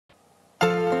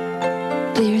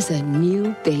There's a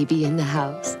new baby in the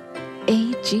house.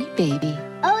 AG Baby.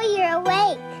 Oh, you're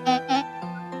awake.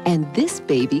 And this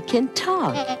baby can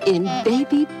talk in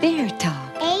Baby Bear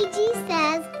Talk. AG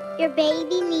says your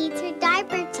baby needs her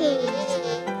diaper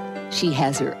changed. She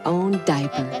has her own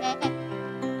diaper.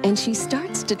 And she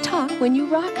starts to talk when you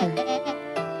rock her.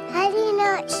 How do you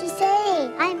know what she's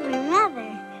saying? I'm her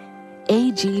mother.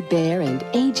 AG Bear and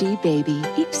AG Baby,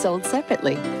 each sold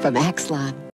separately from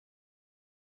Axlon.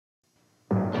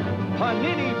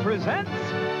 Panini presents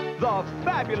the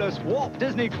fabulous Walt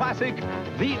Disney classic,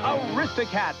 The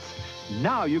Aristocats.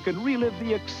 Now you can relive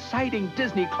the exciting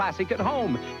Disney classic at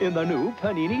home in the new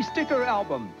Panini sticker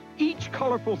album. Each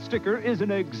colorful sticker is an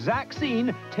exact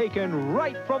scene taken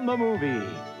right from the movie.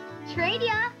 Trade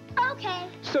ya? Okay.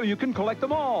 So you can collect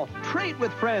them all, trade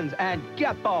with friends, and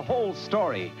get the whole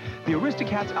story. The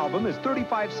Aristocats album is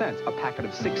 35 cents. A packet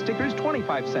of 6 stickers,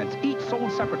 25 cents. Each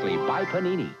sold separately by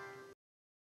Panini.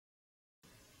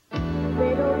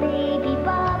 Little baby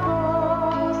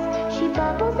Bubbles, she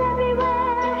bubbles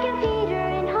everywhere. You can feed her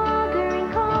and hug her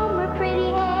and comb her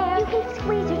pretty hair. You can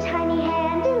squeeze her tiny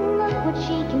hand and look what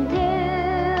she can do.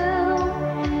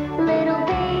 Little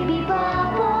baby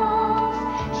Bubbles,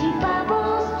 she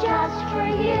bubbles just for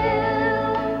you.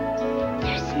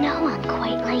 There's no one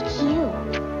quite like you.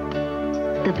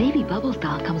 The Baby Bubbles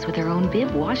doll comes with her own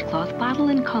bib, washcloth, bottle,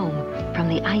 and comb from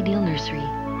the Ideal Nursery.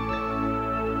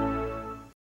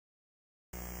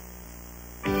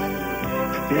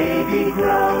 Baby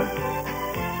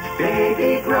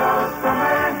grows from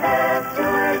her head to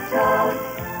her toes.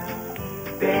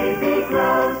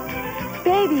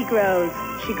 Baby grows.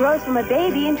 She grows from a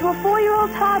baby into a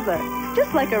 4-year-old toddler,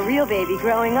 just like a real baby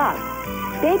growing up.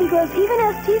 Baby grows even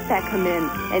as teeth that come in,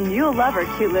 and you'll love her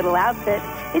cute little outfit.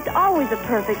 It's always a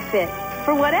perfect fit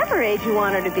for whatever age you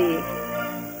want her to be.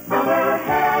 From her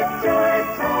head to her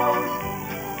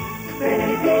toes,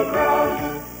 baby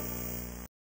grows.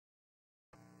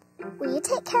 Will you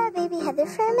take care of baby Heather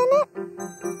for a minute?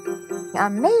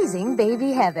 Amazing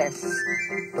Baby Heather.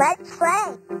 Let's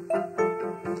play.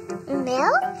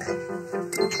 Milk?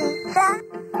 Pizza?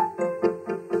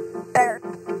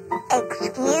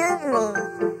 Excuse me.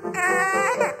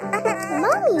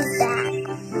 Mommy's back.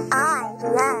 I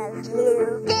love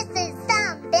you. This is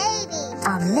some baby.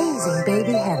 Amazing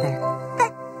Baby Heather.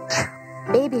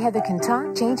 Baby Heather can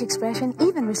talk, change expression,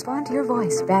 even respond to your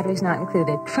voice. Batteries not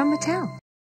included. From Mattel.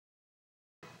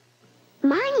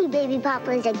 My new baby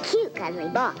Popple is a cute cuddly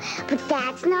ball, but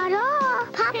that's not all.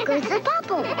 Pop goes the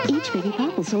Popple. Each Baby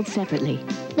Popple sold separately.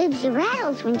 Bibsy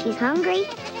rattles when she's hungry.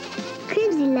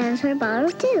 Cribsy loves her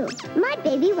bottle too. My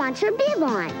baby wants her bib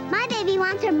on. My baby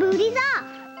wants her booties off.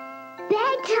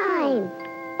 Bedtime.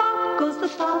 Pop goes the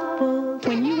Popple.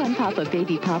 When you unpop a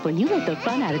Baby Popple, you let the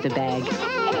fun out of the bag.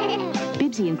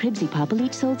 Bibsy and Cribsy Popple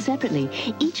each sold separately.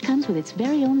 Each comes with its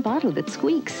very own bottle that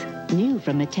squeaks. New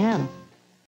from Mattel.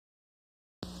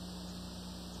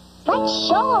 Let's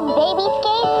show 'em baby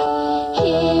skates.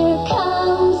 Here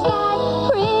comes that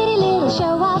pretty little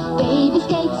show of baby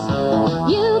skates.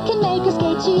 You can make her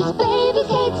skate, she's baby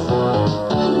skates.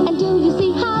 And do you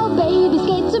see how baby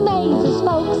skates amazes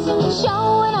folks?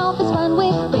 Showing off is fun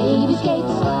with baby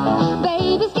skates.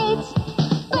 Baby skates,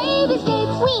 baby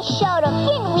skates. We showed 'em,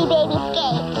 didn't we, baby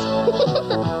skates?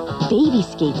 Baby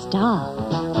Skates doll.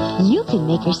 You can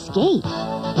make her skate.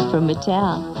 From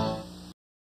Mattel.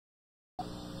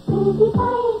 Baby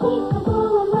babies are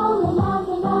going rolling round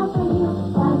and round for you.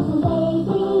 Bouncin'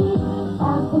 babies,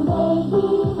 bouncin'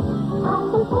 babies. At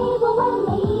the table when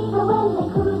they eat or when they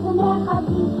cruise in their car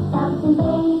seats. Bouncin'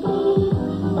 babies,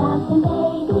 bouncin'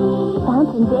 babies.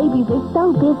 Bouncin' Babies is so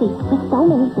busy with so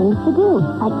many things to do,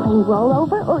 like playing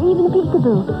rollover or even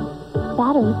peekaboo.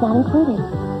 Batteries not included.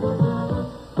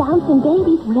 Bouncin'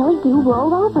 Babies really do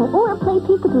roll over or play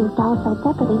peekaboo, dolls sold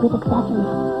separately with accessories.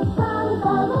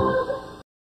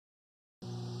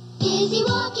 Busy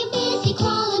walking, busy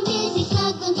crawling, busy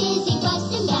snuggling, busy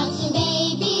busting, bouncing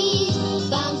babies,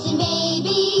 bouncing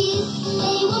babies.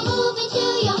 They will move into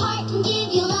your heart and give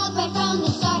you love right from the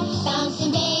start.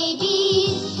 Bouncing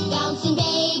babies, bouncing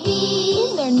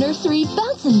babies. In their nursery,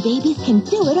 Bouncin' Babies can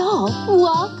do it all.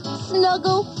 Walk,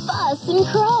 snuggle, fuss, and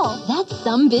crawl. That's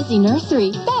some busy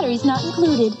nursery. Batteries not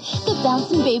included. The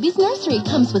Bouncin' Babies nursery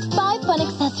comes with 5 fun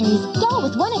accessories. Doll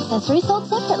with 1 accessory sold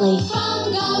separately.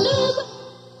 From Galoob.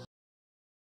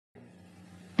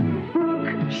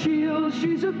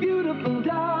 She's a beautiful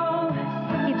doll.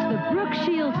 It's the Brooke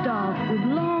Shields doll with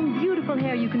long, beautiful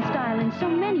hair you can style in so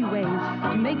many ways.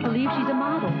 To make believe she's a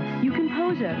model, you can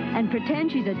pose her and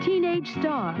pretend she's a teenage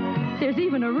star. There's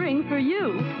even a ring for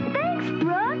you. Thanks,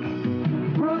 Brooke.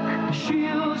 Brooke, Brooke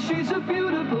Shields, she's a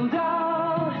beautiful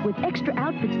doll. With extra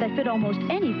outfits that fit almost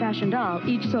any fashion doll,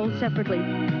 each sold separately.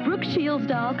 Brooke Shields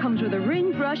doll comes with a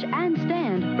ring, brush, and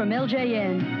stand from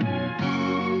LJN.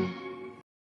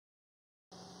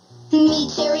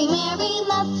 Meet Cherry Mary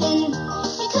Muffin.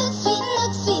 She cooks sweet and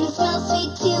looks sweet and smells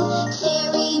sweet too.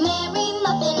 Cherry Mary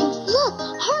Muffin. Look,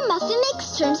 her muffin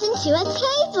mix turns into a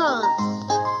table.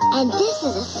 And this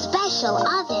is a special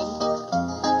oven.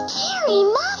 Cherry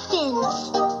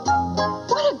muffins.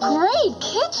 What a great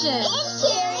kitchen. It's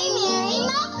Cherry Mary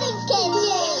Muffin's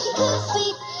kitchen. She cooks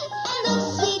sweet and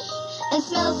looks sweet and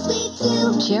smells sweet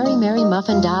too. Cherry Mary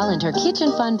Muffin doll and her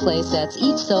kitchen fun play sets,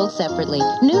 each sold separately.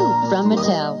 New from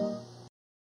Mattel.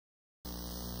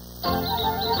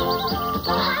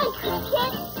 Hi,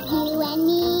 Cricket. You and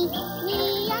me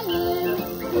and you.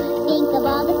 Think of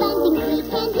all the fun things we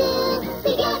can do.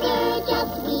 Together,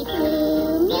 just we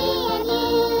two, me and you.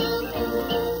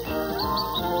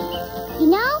 You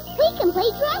know, we can play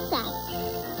dress-up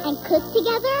and cook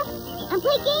together and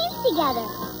play games together.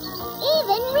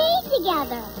 Even read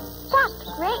together. That's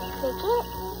great, Cricket.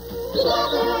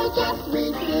 Together, just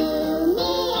we two,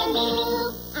 me and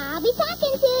you. I'll be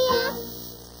talking to ya.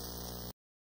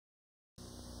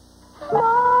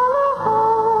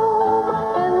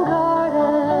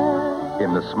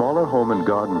 In the Smaller Home and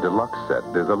Garden Deluxe set,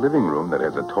 there's a living room that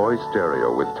has a toy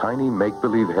stereo with tiny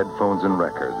make-believe headphones and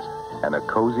records, and a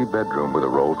cozy bedroom with a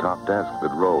roll-top desk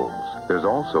that rolls. There's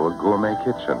also a gourmet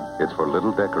kitchen. It's for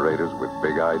little decorators with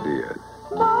big ideas.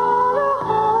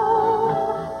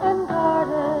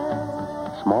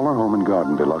 Smaller Home and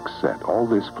Garden Deluxe set. All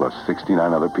this plus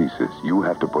 69 other pieces. You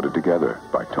have to put it together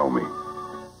by Tommy.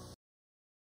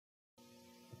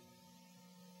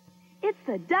 It's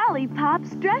the Dolly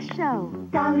Pops Dress Show.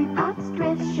 Dolly Pops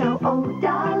Dress Show. Oh,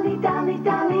 Dolly, Dolly,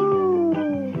 Dolly.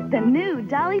 The new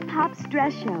Dolly Pops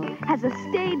Dress Show has a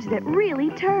stage that really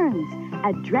turns.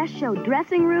 A dress show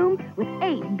dressing room with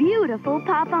 8 beautiful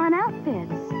pop-on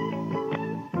outfits.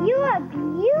 You are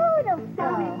beautiful.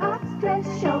 Dolly Pops Dress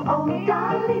Show. Oh,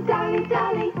 Dolly, Dolly,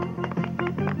 Dolly.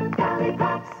 Dolly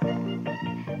Pops.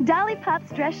 Dolly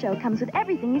Pops Dress Show comes with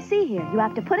everything you see here. You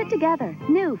have to put it together.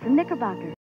 New from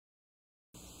Knickerbocker.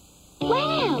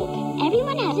 Wow!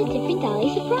 Everyone has a different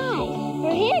Dolly Surprise.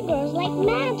 Her hair grows like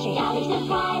magic. Dolly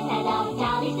Surprise, I love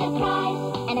Dolly Surprise.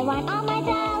 And I want all my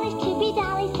dollies to be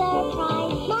Dolly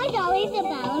Surprise. My dolly's a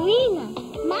ballerina.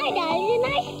 My dolly's an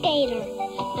ice skater.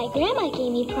 My grandma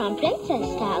gave me prom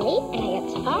princess Dolly, and I got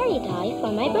safari Dolly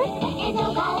for my birthday. And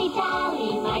oh golly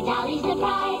Dolly, my Dolly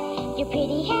Surprise. Your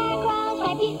pretty hair grows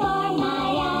right before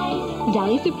my eyes.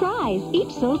 Dolly Surprise,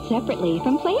 each sold separately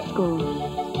from Play School.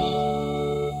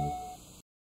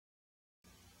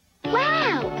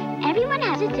 Everyone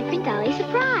has a different Dolly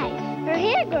Surprise. Her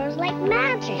hair grows like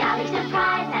magic. Dolly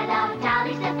Surprise, I love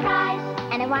Dolly Surprise.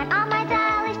 And I want all my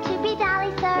dollies to be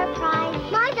Dolly Surprise.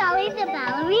 My dolly's a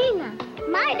ballerina.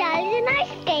 My dolly's an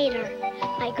ice skater.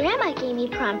 My grandma gave me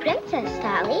prom princess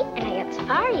Dolly, and I got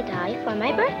safari Dolly for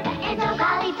my birthday. And oh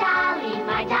golly Dolly,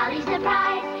 my Dolly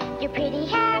Surprise. Your pretty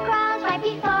hair grows right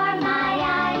before my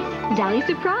eyes. Dolly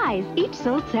Surprise, each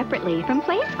sold separately from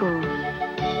Play School.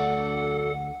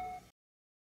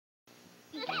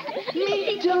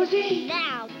 Meet Dozzy.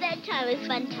 Now, bedtime is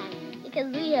fun time, because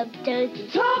we have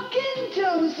Dozzy. Talking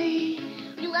Dozzy.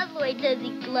 We love the way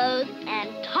Dozzy glows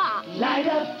and talks. Light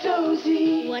up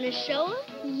Dozzy. Want to show us?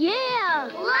 Yeah!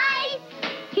 Lights!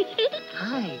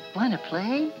 Hi, wanna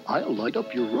play? I'll light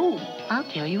up your room. I'll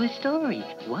tell you a story.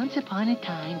 Once upon a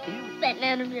time, Bet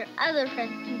none of your other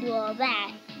friends can do all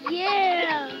that.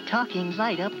 Yeah! Talking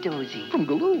Light Up Dozzy. From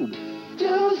Globe.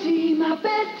 Dozzy, my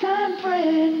bedtime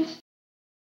friends.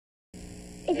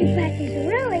 If you practice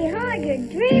really hard, your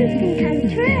dreams can come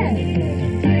true.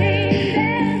 Dream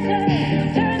dancer,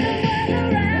 turn the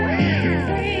world around. Wow.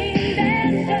 Dream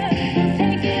dancer,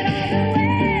 take it all the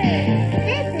way.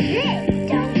 This is it.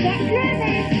 Don't get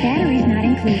nervous. Batteries not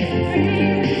included.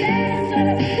 Dream dancer,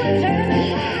 we'll turn the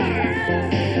world around.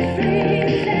 Dream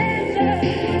dancer,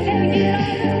 take it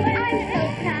all the way. I'm so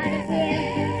proud of you.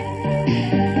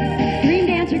 Dream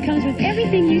Dancer comes with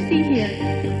everything you see here.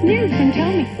 New from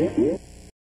Tommy.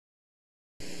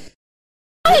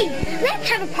 Let's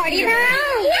have a party of our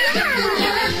own. Yeah!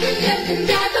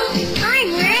 I'm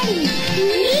ready.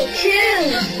 Me too.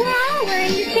 We're all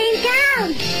wearing the same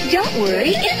gown. Don't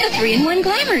worry, it's the 3-in-1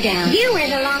 Glamour gown. You wear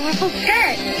the long ruffled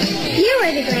skirt. You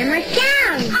wear the glamorous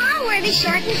gown. I'll wear the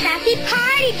short and sassy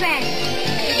party dress.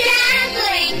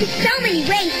 Dazzling! There's so many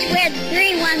ways to wear the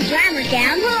 3-in-1 Glamour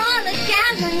gown. We'll all look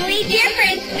dazzlingly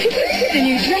different. The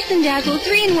new Dress and Dazzle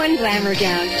 3-in-1 Glamour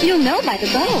gown. You'll know by the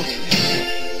bow.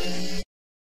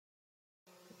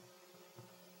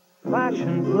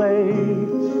 fashion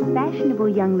plates. Fashionable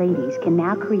young ladies can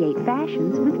now create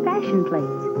fashions with fashion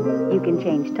plates. You can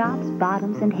change tops,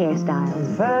 bottoms, and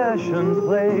hairstyles. Fashion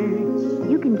plates.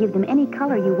 You can give them any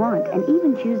color you want and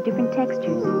even choose different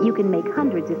textures. You can make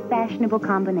hundreds of fashionable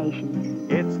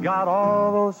combinations. It's got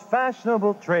all those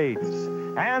fashionable traits,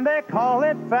 and they call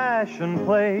it fashion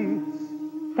plates.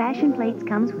 Fashion Plates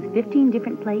comes with 15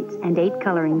 different plates and 8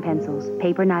 coloring pencils,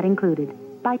 paper not included.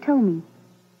 By Tomy.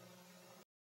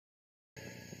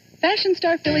 Fashion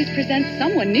Star Fillies presents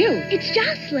someone new. It's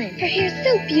Jocelyn. Her hair's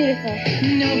so beautiful.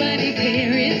 Nobody's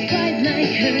hair is quite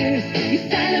like hers. You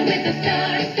style her with a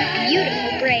star style.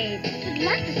 Beautiful braids. With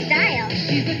lots of style.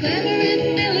 She's a glamorous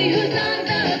Billy who's on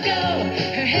the go.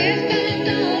 Her hairstyles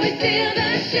always steal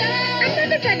the show.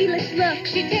 Another fabulous look.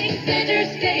 She takes center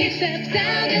stage, steps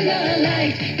out in the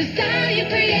light. The style you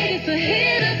create is the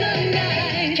hit of the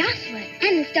night. Jocelyn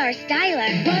and the Star Styler.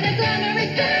 What a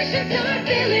glamorous Fashion Star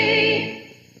Filly.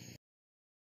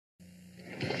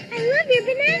 I love your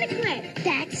banana clip.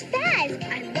 That's Fazz.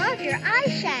 I love your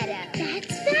eyeshadow. That's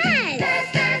Fazz. Fazz,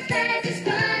 Fazz, Fazz is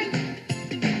fun.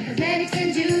 Cosmetics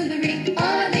and jewelry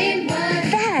all in one.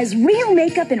 Fazz, real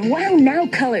makeup in wow now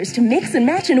colors to mix and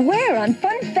match and wear on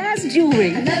fun Fazz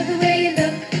jewelry. I love the way you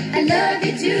look. I love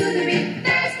your jewelry.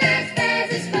 Fazz, Fazz,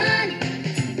 Fazz is fun.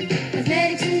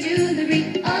 Cosmetics and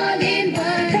jewelry all in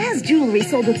one. Fazz jewelry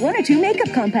sold with 1 or 2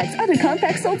 makeup compacts. Other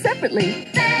compacts sold separately.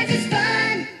 Fazz is fun.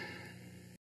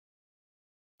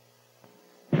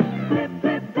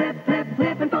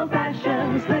 Flip and fold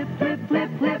fashions. Flip, flip, flip,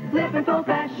 flip, flip and fold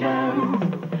fashions.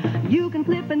 You can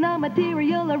flip and the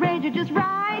material arrange it just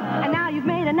right. And now you've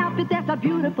made an outfit that's a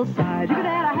beautiful size. You could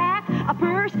add a hat, a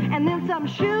purse, and then some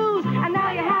shoes. And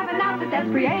now you have an outfit that's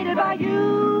created by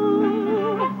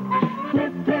you.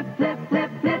 Flip, flip, flip,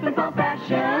 flip, flip and fold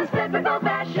fashions. Flip and fold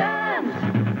fashions.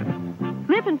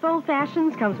 Flip and fold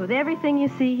fashions comes with everything you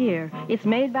see here. It's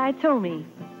made by Tomy.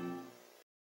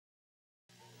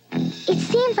 It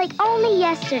seems like only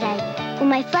yesterday when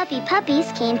my Fluffy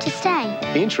Puppies came to stay.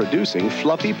 Introducing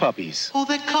Fluppy Puppies. Oh,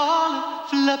 they call it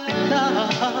Fluffy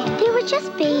Love. They were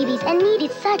just babies and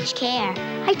needed such care.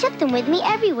 I took them with me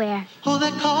everywhere. Oh,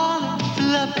 they call it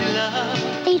Fluffy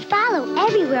Love. They'd follow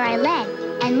everywhere I led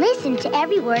and listen to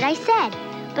every word I said.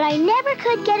 But I never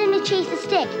could get them to chase a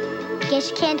stick. Guess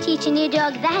you can't teach a new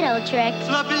dog that old trick.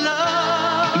 Fluffy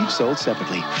Love. Each sold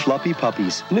separately. Fluppy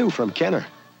Puppies. New from Kenner.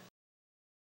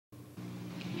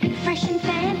 Fresh and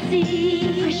fancy.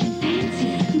 Fresh and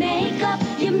fancy. Makeup,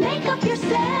 you make up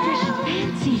yourself. Fresh and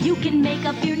fancy. You can make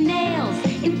up your nails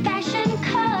in fashion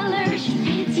colors. Fresh and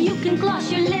fancy. You can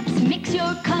gloss your lips, mix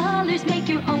your colors, make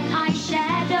your own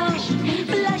eyeshadow. Fresh and fancy.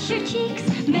 Blush your cheeks,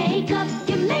 makeup,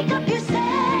 you make up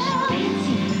yourself.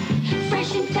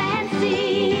 Fresh and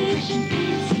fancy. Fresh and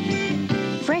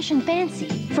fancy. Fresh and Fancy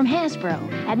from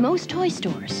Hasbro at most toy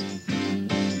stores.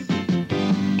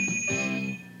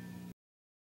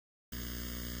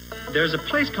 There's a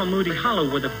place called Moody Hollow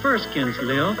where the Furskins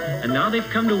live, and now they've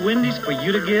come to Wendy's for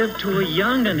you to give to a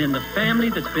young'un in the family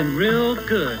that's been real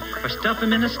good, or stuff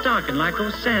him in a stocking like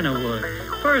old Santa would.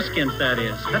 Furskins, that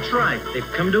is. That's right,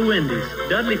 they've come to Wendy's.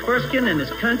 Dudley Furskin and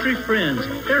his country friends.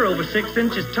 They're over 6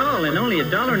 inches tall and only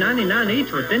 $1.99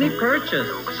 each with any purchase.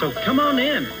 So come on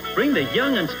in. Bring the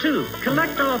young'uns, too.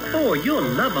 Collect all 4. You'll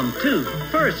love them, too.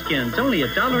 Furskins, only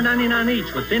 $1.99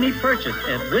 each with any purchase.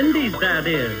 At Wendy's, that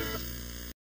is.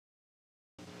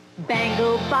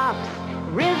 Bangle bops,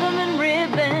 rhythm and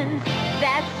ribbons,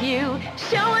 that's you,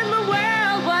 showing the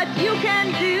world what you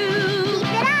can do. Keep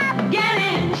it up! Get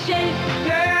in shape,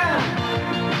 girl,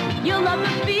 you'll love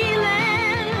the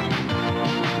feeling.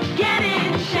 Get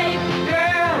in shape,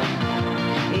 girl,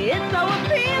 it's so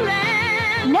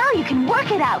appealing. Now you can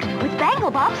work it out with Bangle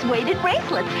Bops weighted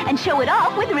bracelets and show it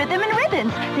off with rhythm and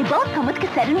ribbons. They both come with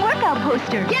cassette and workout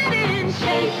poster. Get in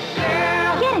shape,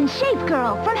 girl. Get in shape,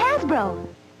 girl, from Hasbro.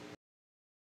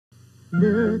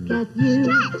 Look at you,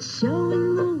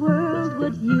 showing the world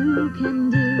what you can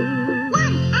do. 1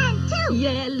 and 2.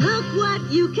 Yeah, look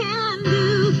what you can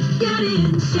do. Get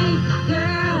in shape,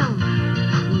 girl.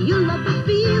 You love the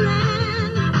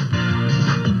feeling.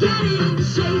 Get in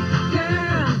shape,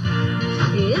 girl.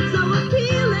 It's so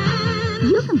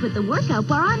appealing. You can put the workout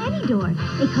bar on any door.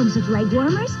 It comes with leg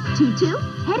warmers, tutu,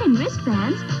 head and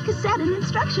wristbands, cassette and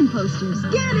instruction posters.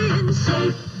 Get in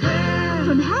shape, girl.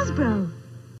 From Hasbro.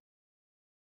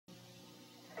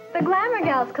 The Glamour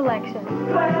Gals collection.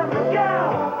 Glamour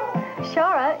Gals!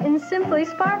 Shara in Simply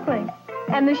Sparkling.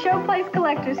 And the Showplace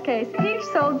collector's case, each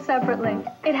sold separately.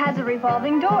 It has a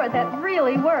revolving door that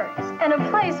really works. And a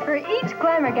place for each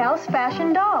Glamour Gal's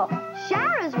fashion doll.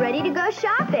 Shara's ready to go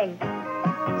shopping.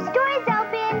 Stores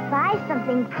open. buy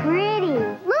something pretty.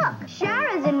 Look,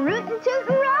 Shara's in Rootin'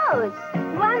 Tootin' Rose.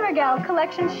 Glamour Gals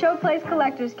Collection Showplace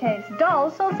Collector's Case.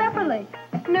 Dolls sold separately.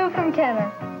 New from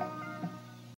Kenner.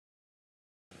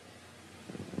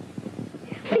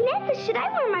 Vanessa, should I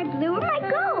wear my blue or my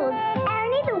gold?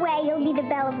 Aaron, either way, you'll be the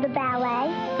belle of the ballet.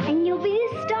 And you'll be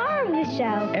the star of the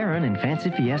show. Aaron in Fancy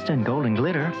Fiesta and Golden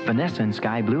Glitter. Vanessa in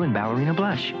Sky Blue and Ballerina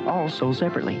Blush. All sold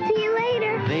separately. See you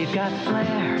later. They've got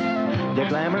flair. They're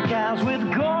glamour gals with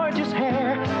gorgeous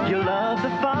hair. You'll love the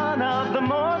fun of the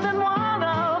more than one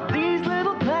of these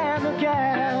little glamour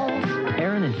gals.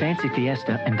 Aaron in Fancy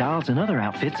Fiesta and dolls and other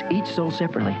outfits, each sold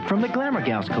separately from the Glamour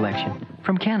Gals collection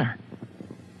from Kenner.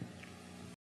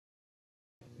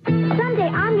 Someday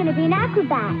I'm going to be an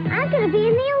acrobat. I'm going to be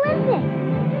in the Olympics.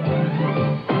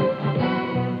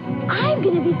 I'm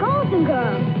going to be Golden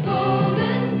Girl.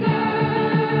 Golden Girl.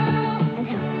 And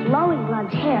have flowing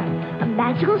blonde hair, a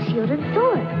magical shield and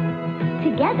sword.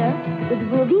 Together with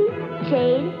Ruby,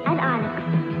 Jade, and Onyx,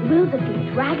 we'll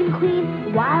defeat Dragon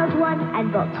Queen, Wild One,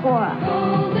 and Voltora.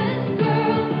 Golden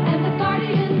Girl and the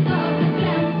Guardians of the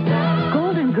Gemstone.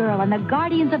 Golden Girl and the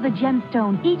Guardians of the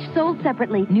Gemstone, each sold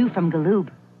separately, new from Galoob.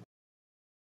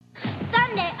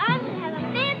 Someday I'm going to have a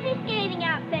fancy skating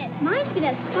outfit. Mine's going to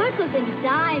have sparkles and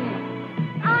diamonds.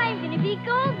 I'm going to be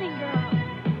Golden Girl.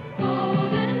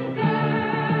 Golden Girl.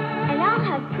 And I'll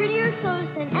have prettier clothes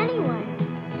than anyone.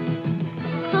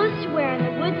 Clothes to wear in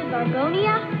the woods of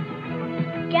Argonia,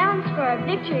 gowns for our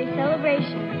victory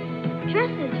celebration,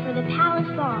 dresses for the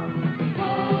palace ball.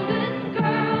 Golden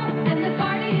Girl and the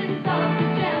Guardians of the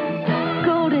Gemstone.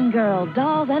 Golden Girl,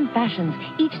 dolls and fashions,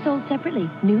 each sold separately,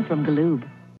 new from Galoob.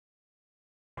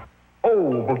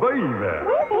 Oh, baby.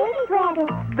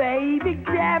 Baby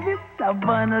Grabbits are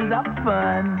bundles of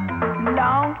fun.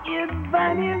 Long-eared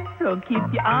bunnies will keep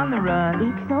you on the run.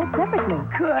 Each sold separately.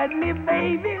 Cuddly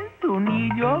babies who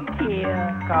need your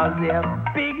care, 'cause their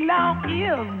big long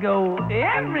ears go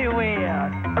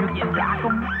everywhere. You can rock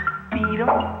 'em, feed 'em,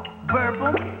 burp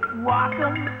 'em, walk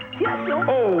 'em, kiss 'em.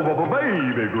 Oh,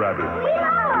 baby Grabbits.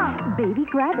 Yeah! Baby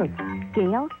Grabbits,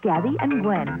 Gail, Gabby, and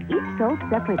Gwen, each sold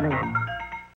separately.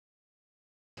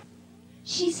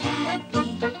 She's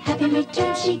happy, happy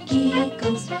return, she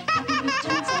giggles. Happy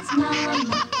return says Mama.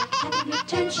 Happy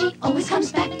return, she always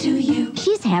comes back to you.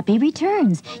 She's Happy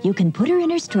Returns. You can put her in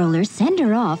her stroller, send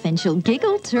her off, and she'll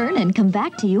giggle, turn, and come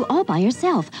back to you all by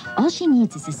herself. All she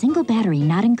needs is a single battery,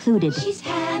 not included. She's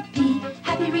happy,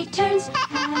 happy returns.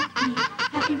 Happy,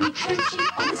 happy returns, she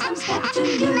always comes back to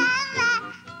you.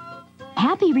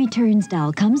 Happy Returns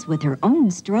doll comes with her own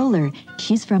stroller.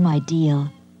 She's from Ideal.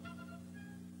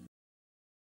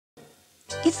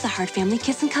 It's the Hart Family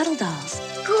Kiss and Cuddle dolls.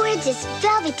 Gorgeous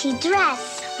velvety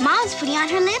dress. Mom's putting on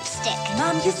her lipstick.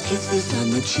 Mom gives kisses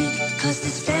on the cheek, 'cause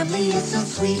this family is so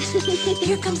sweet.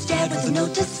 Here comes Dad with a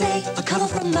note to say, a cuddle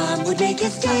from Mom would make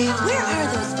his day. Where are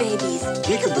those babies?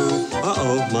 Kickaboo.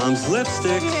 Uh-oh, Mom's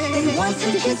lipstick. They want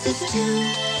some kisses too.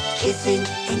 Kissing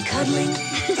and cuddling.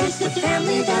 That's the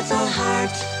family, that's all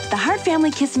Hart. The Hart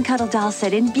Family Kiss and Cuddle doll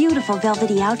set in beautiful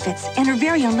velvety outfits and her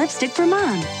very own lipstick for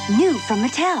Mom. New from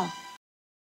Mattel.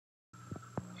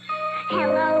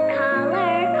 Hello,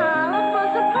 color, colorful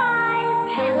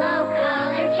surprise. Hello,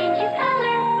 color, changes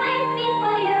color right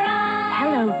before your eyes.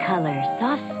 Hello Color,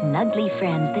 soft, snuggly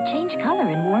friends that change color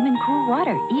in warm and cool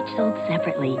water, each sold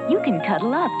separately. You can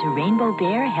cuddle up to Rainbow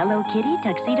Bear, Hello Kitty,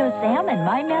 Tuxedo Sam, and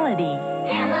My Melody.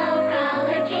 Hello,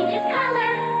 color, changes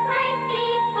color right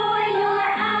before your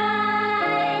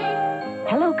eyes.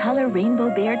 Hello Color, Rainbow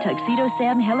Bear, Tuxedo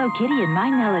Sam, Hello Kitty, and My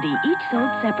Melody, each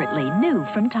sold separately, new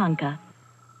from Tonka.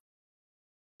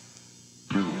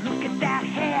 Look at that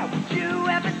hair, would you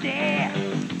ever dare?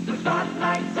 The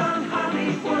spotlight's on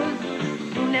Hollywood.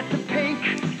 Brunette to pink,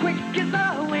 quick as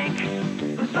a wink.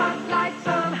 The spotlight's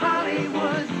on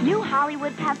Hollywood. New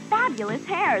Hollywoods have fabulous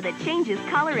hair that changes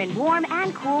color in warm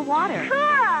and cool water.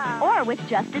 Cool! Or with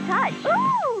just a touch.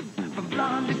 Ooh! From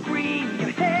blonde to green,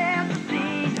 your hair's a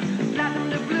scene.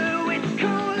 Platinum to blue, it's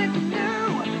cool, it's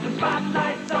new. The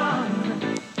spotlight's on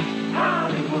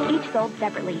Hollywood. Each sold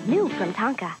separately, new from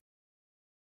Tonka.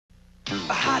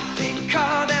 A hot pink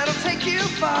car that'll take you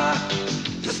far.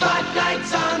 The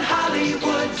spotlight's on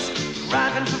Hollywood's.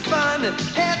 Driving for fun,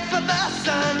 head for the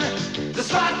sun. The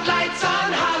spotlight's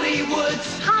on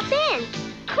Hollywood's. Hop in.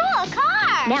 Cool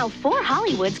car. Now 4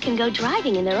 Hollywoods can go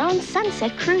driving in their own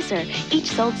Sunset Cruiser,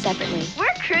 each sold separately.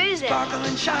 We're cruising. Sparkle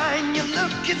and shine, you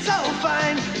look, it's so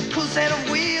fine. Cool set of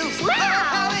wheels, wow. Oh,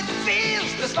 how it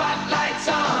feels. The spotlight's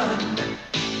on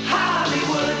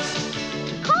Hollywood's.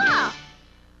 Cool.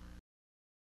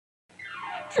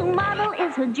 To model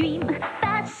is her dream,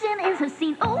 fashion is her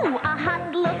scene. Oh, a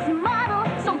hot looks model,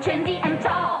 so check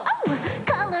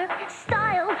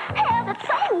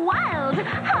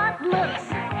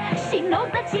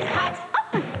she's hot.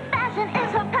 Fashion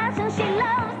is her passion. She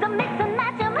loves the mix and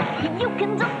match 'em. You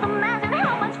can just imagine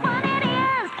how much fun it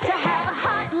is to have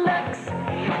hot looks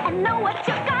and know what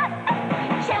you got.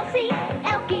 Chelsea,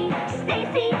 Elkie,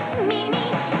 Stacy, Mimi,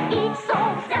 each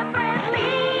sold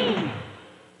separately.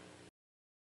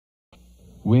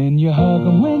 When you hug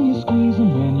 'em, when you squeeze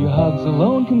 'em, when your hugs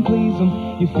alone can please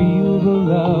 'em, you feel the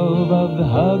love of the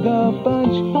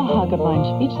Hug-A-Bunch. The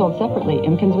Hug-A-Bunch, each sold separately.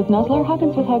 Imkins with Nuzzler,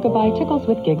 Huggins with Hug-A-Bye, Tickles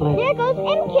with Giglet. There goes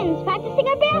Imkins practicing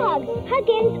our bear hugs.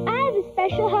 Huggins, I have a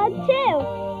special hug too.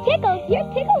 Tickles, your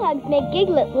tickle hugs make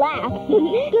Giglet laugh.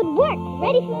 Good work.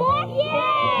 Ready for more?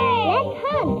 Yay! Let's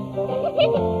hug.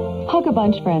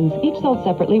 Hug-A-Bunch friends, each sold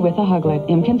separately with a Huglet.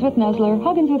 Imkins with Nuzzler,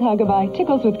 Huggins with Hug-A-Bye,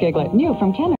 Tickles with Giglet. New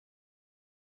from Kenner.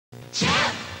 Gem!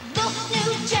 Look,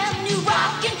 new gem, new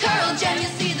rock and curl gem. You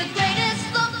see the greatest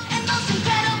look and most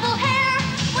incredible hair.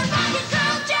 When rock and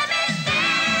curl gem is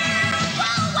there.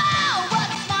 Wow, wow,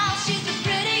 what a smile. She's the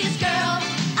prettiest girl.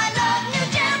 I love new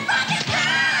gem, rock and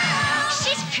curl.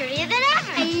 She's prettier than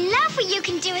ever. I love what you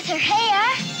can do with her hair.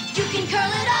 You can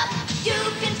curl it up, you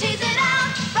can tease it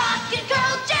out. Rock and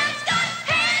curl gem's got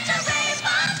hair to raise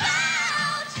one's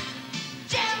clout.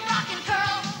 Gem, rock and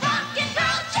curl gem.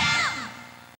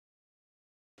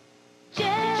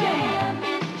 Gem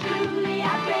is truly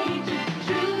outrageous.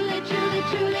 Truly, truly,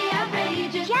 truly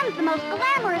outrageous. Gem's the most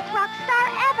glamorous rock star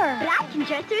ever. But I can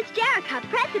dress her as Jerrica,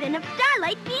 president of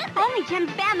Starlight Music. Only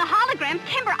Gem's band, the Holograms,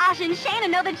 Kimber, Asha, and Shayna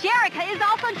know that Jerrica is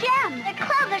also Gem. Their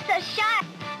clothes are so sharp.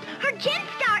 Her Gem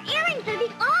Star earrings are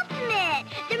the ultimate.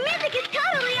 Their music is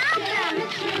totally awesome. Gem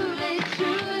is truly,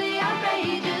 truly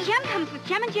outrageous. Gem comes with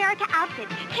Gem and Jerrica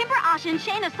outfits. Kimber, Asha, and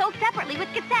Shayna sold separately with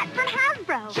cassettes from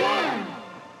Hasbro. Gem.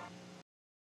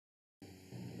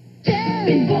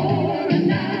 Before a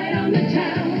night on the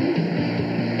town,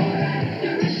 or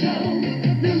after a show,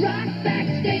 the rock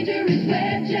backstager is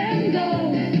where Gem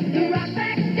goes. The rock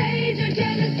backstager,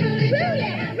 Gem is truly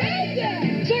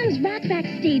outrageous. Gem's Rock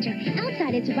Backstager.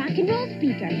 Outside, it's a rock and roll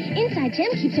speaker. Inside,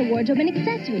 Gem keeps her wardrobe and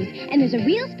accessories. And there's a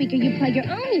real speaker you plug your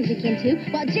own music into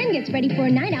while Gem gets ready for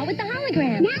a night out with the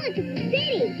hologram. Now look at the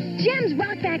city. Gem's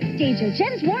Rock Backstager.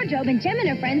 Gem's wardrobe and Gem and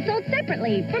her friends sold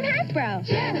separately from Hasbro.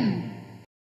 Gem.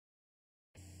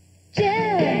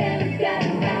 Gem. Gem's got a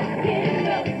rockin'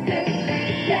 roaster.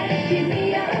 Gotta give me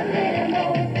a little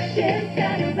more. Gem's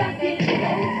got a rockin'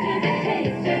 roaster that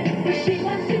takes her where she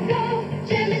wants to go.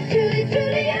 Gem is truly,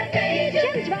 truly outrageous.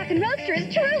 Gem's Rock and Roadster is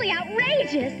truly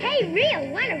outrageous. Hey, Rio,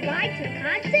 want to ride to the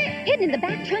concert? Hidden in the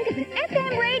back trunk is an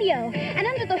FM radio. And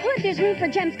under the hood, there's room for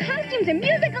Gem's costumes and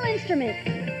musical instruments.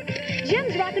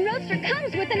 Gem's Rock and Roadster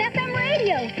comes with an FM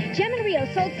radio. Gem and Rio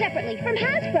sold separately from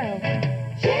Hasbro.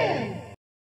 Gem.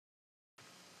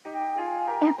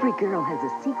 Every girl has a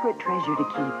secret treasure to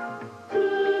keep.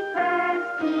 Keepers,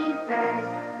 keepers,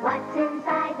 what's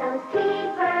inside those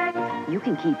keepers? You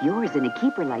can keep yours in a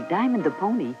keeper like Diamond the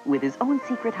Pony with his own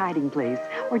secret hiding place,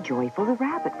 or Joyful the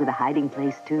Rabbit with a hiding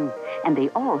place too. And they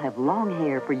all have long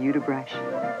hair for you to brush.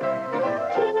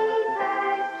 Keepers,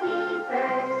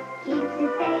 keepers, keeps you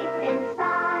safe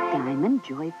inside. Diamond,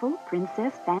 Joyful,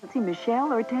 Princess, Fancy,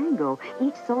 Michelle, or Tango,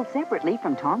 each sold separately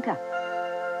from Tonka.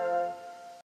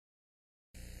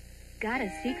 Got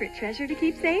a secret treasure to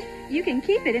keep safe? You can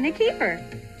keep it in a keeper.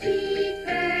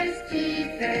 Keepers,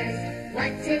 keepers,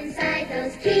 what's inside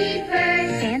those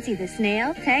keepers? Fancy the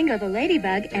snail, Tango the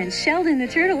ladybug, and Sheldon the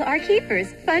turtle are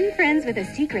keepers. Fun friends with a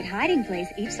secret hiding place,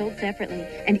 each sold separately.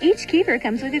 And each keeper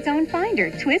comes with its own finder,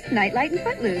 Twist, Nightlight, and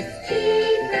Footloose.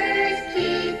 Keepers,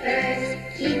 keepers,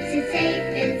 keeps you safe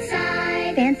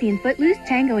inside. Fancy and Footloose,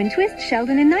 Tango and Twist,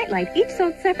 Sheldon and Nightlight, each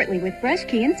sold separately with Brush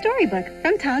Key and Storybook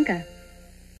from Tonka.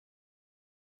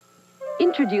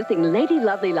 Introducing Lady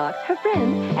Lovely Locks, her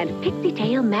friends, and Pixie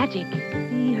Tail Magic.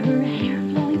 See her hair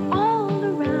flowing all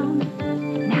around.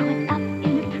 Now it's up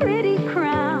in a pretty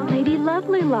crown. Lady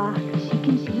Lovely Locks. She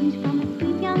can change from a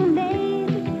sweet young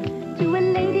maid to a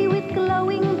lady with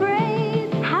glowing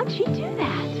braids. How'd she do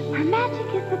that? Her magic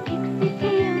is the pixie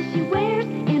tail she wears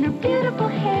in her beautiful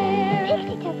hair.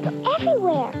 Pixie tails go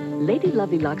everywhere. Lady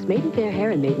Lovely Locks Maiden Fair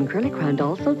Hair and Maiden Curly Crown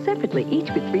dolls sold separately,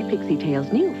 each with 3 pixie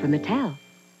tails, new from Mattel.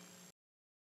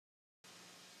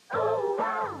 Oh,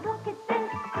 wow, look at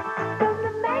this. From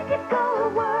the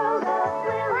magical world of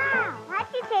Blue. Wow, how'd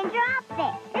you change your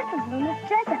outfit? This is Little Miss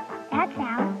Drizzle. That's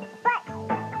how. But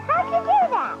how'd you do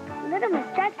that? Little Miss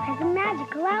Drizzle has a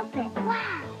magical outfit.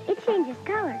 Wow. It changes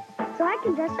colors, so I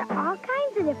can dress her all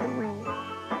kinds of different ways.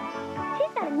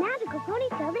 She's got a magical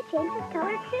ponytail that changes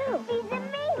color, too. She's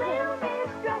amazing. Little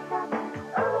Miss Drizzle.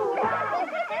 Oh, wow.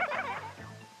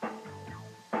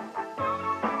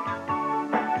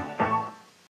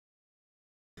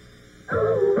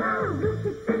 Ooh.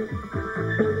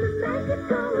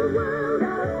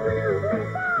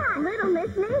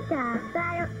 makeup, but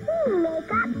I don't see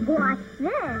makeup. What's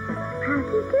this? How'd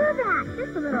you do that?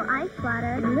 Just a little ice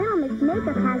water. Little Miss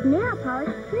Makeup has nail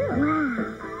polish, too. Wow.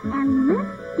 And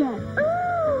lipstick.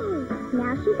 Ooh!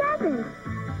 Now she doesn't.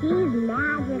 She's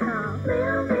magical.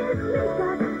 Little Miss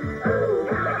Makeup.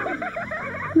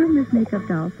 Little Miss Makeup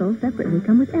dolls sold separately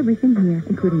come with everything here,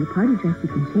 including a party dress you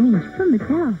can change from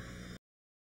Mattel.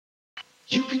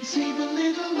 You can save a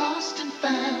little lost and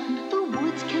found. The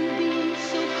woods can be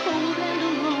so cold and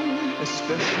alone,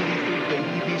 Especially for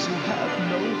babies who have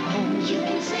no home. you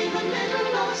can save a little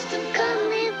lost and found. Come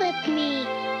live with me.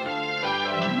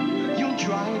 You'll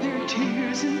dry their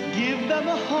tears and give them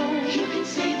a home. You can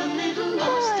save a little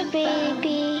lost Poor and found.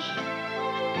 baby.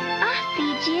 I'll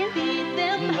feed you. Feed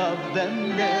them, Love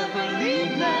them, never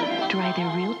leave them. Dry their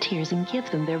real tears and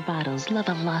give them their bottles. Love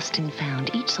a Lost and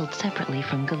Found, each sold separately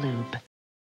from Galoob.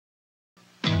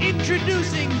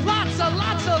 Introducing lots of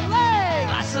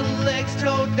legs. Lots of legs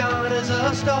towed down as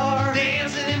a star.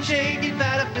 Dancing and shaking,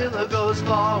 Caterpillar goes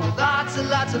far with lots and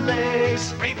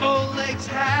legs. Rainbow Legs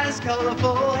has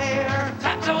colorful hair.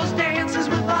 Tatos dances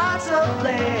with lots of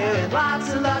flair. Lots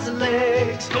of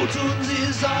legs. Go Tunes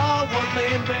is our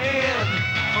one-man band.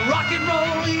 Rock and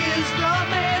roll is the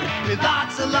man. With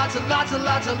lots of legs. With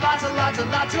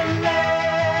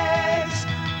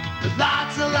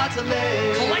lots of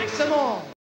legs. Collect them all.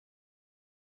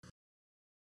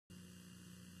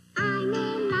 I'm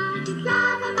in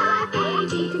love with my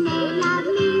babies, and they love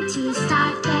me to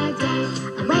start their day.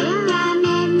 I wear them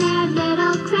in their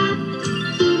little crib,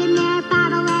 feed in their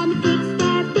bottle and fix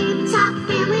their big top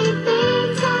filling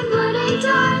things and wooden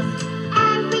doors.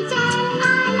 Every day I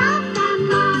love them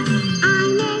more.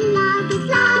 I'm in love with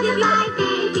my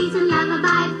babies, and love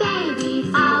my babies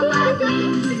all love me.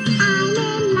 I'm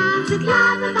in love with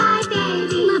my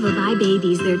babies. Lullaby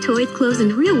Babies, their toys, clothes,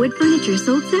 and real wood furniture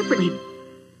sold separately.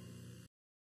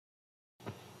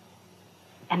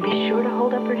 And be sure to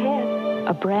hold up her head.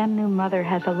 A brand new mother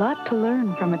has a lot to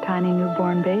learn from a tiny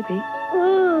newborn baby.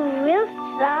 Ooh, real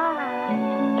soft.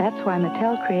 That's why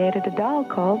Mattel created a doll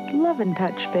called Love and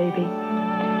Touch Baby.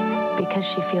 Because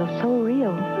she feels so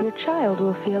real, your child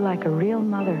will feel like a real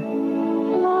mother.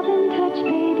 Love and Touch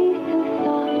Baby, so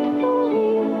soft, so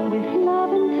real. With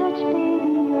Love and Touch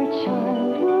Baby, your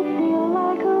child will feel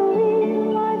like a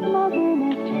real life mother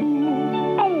must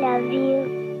feel. I love you.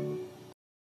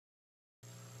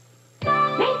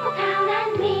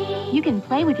 You can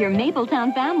play with your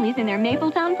Mapletown families in their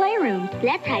Mapletown playrooms.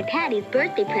 Let's hide Patty's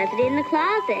birthday present in the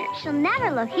closet. She'll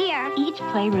never look here. Each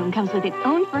playroom comes with its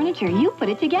own furniture. You put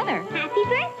it together. Happy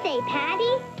birthday,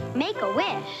 Patty. Make a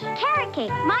wish. Carrot cake,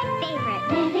 my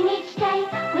favorite. Living each day,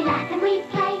 we laugh and we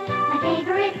play. My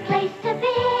favorite place to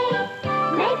be,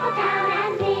 Mapletown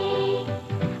and me.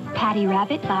 Patty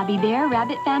Rabbit, Bobby Bear,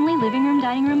 Rabbit Family, living room,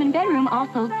 dining room, and bedroom all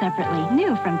sold separately.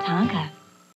 New from Tonka.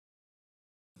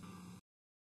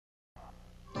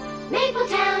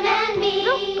 Mapletown and me.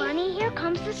 Look, Bunny, here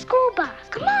comes the school bus.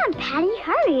 Come on, Patty,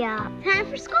 hurry up. Time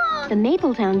for school. The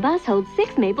Mapletown bus holds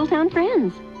 6 Mapletown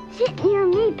friends. Sit near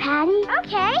me, Patty.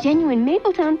 Okay. Genuine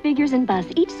Mapletown figures and bus,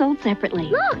 each sold separately.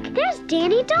 Look, there's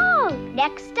Danny Dog.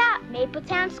 Next stop,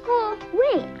 Mapletown School.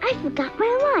 Wait, I forgot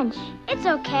my lunch. It's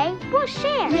okay, we'll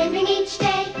share. Living each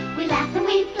day, we laugh and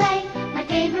we play. My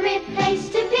favorite place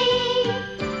to be,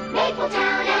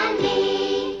 Mapletown and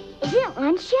me. Is it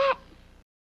lunch yet?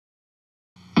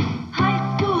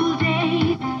 High school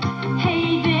days.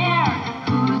 Hey there,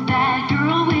 who's that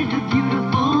girl with the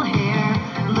beautiful hair?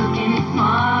 Looking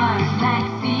smart,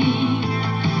 Maxie.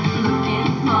 Looking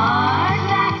smart,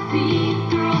 Maxie.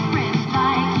 Girlfriends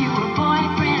like you or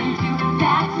boyfriend too.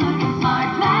 That's looking smart,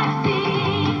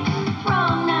 Maxie.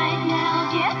 Prom night now,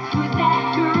 guess who's that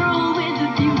girl with the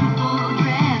beautiful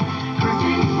dress?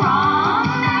 Purchased from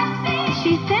Maxie.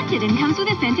 She's scented and comes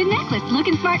with a scented necklace.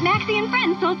 Looking Smart Maxie and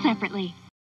friends sold separately.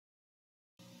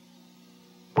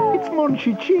 It's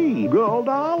Monchie, girl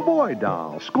doll, boy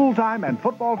doll. School time and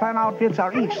football fan outfits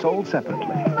are each sold separately.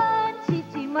 Monchie,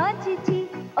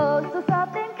 oh so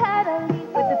soft and cuddly.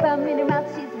 With the thumb in her mouth,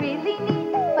 she's really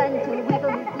neat. Fun to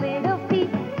wiggle his little feet.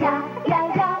 Yeah,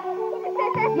 yeah, yeah.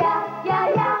 Yeah, yeah,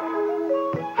 yeah.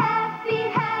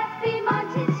 Happy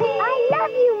Monchie. I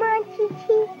love you, Monchie.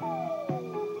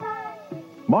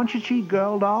 Monchie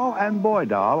girl doll and boy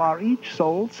doll are each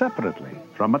sold separately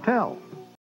from Mattel.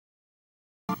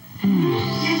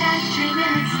 You're not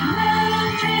dreamers,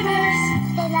 little dreamers.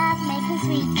 They love making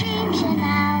sweet dreams, you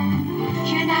know.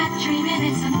 You're not dreaming,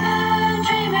 it's the moon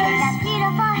dreamers. With that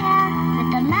beautiful hair, with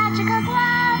the magical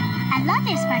glow. I love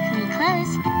their sparkly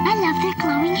clothes. I love their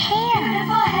glowing hair.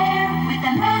 Beautiful hair with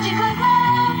the magical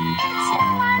glow. It's no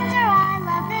wonder I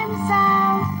love them so.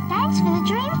 Thanks for the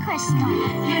dream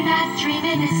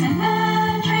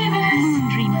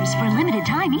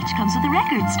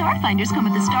record. Starfinders come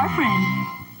with the Star Friend.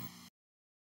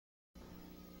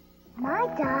 My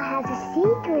doll has a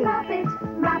secret.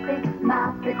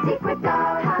 Moppet, secret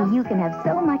dollhouse. You can have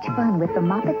so much fun with the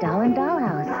Moppet Doll and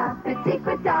Dollhouse. Moppet,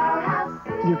 secret dollhouse.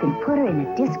 You can put her in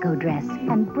a disco dress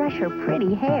and brush her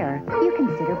pretty hair. You can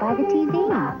sit her by the TV.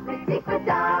 Moppet, secret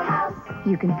dollhouse.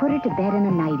 You can put her to bed in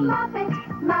a nightie.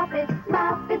 Moppet,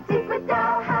 secret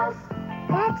dollhouse.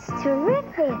 That's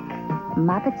terrific.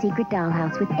 Moppet Secret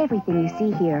Dollhouse with everything you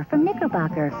see here from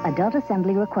Knickerbocker. Adult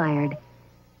assembly required.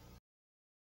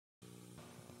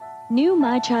 New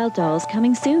My Child dolls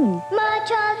coming soon. My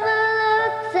child will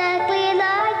look exactly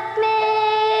like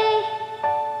me.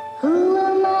 Who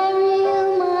will my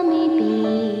real mommy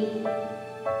be?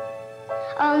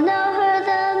 I'll know her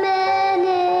the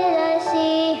minute I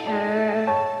see her.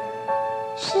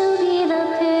 She'll be the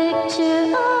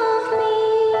picture of me.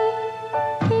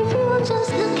 If you will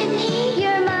just look at me,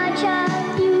 you're my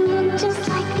child. You look just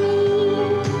like me.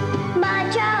 My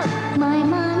child, my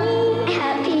mommy,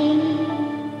 happy.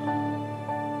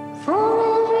 For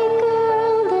every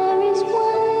girl there is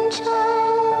one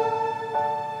child,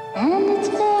 and it's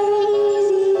very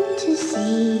easy to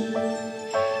see.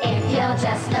 If you'll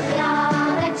just look at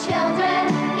all the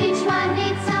children, each one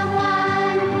needs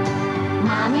someone.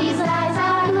 Mommy's eyes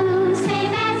are blue,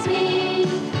 same as me.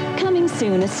 Coming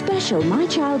soon, a special My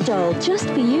Child doll just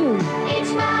for you.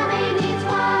 Each mommy needs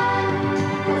one,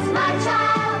 'cause my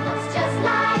child looks just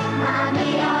like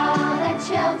mommy, all the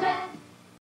children.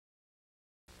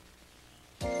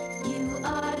 You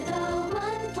are the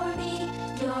one for me,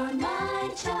 you're my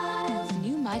child.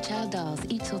 New My Child dolls,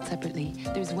 each sold separately.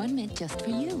 There's one mint just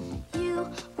for you. You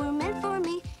were meant for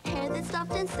me, hair that's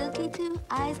soft and silky too,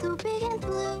 eyes so big and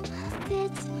blue.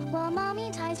 Sits while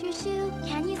mommy ties your shoe.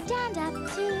 Can you stand up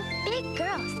too? Big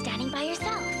girl standing by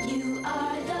yourself. You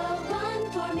are the one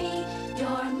for me,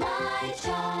 you're my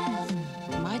child.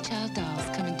 My Child dolls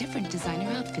come in different designer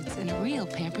outfits and a real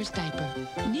Pampers diaper.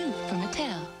 New from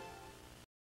Mattel.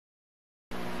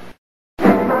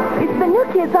 It's the new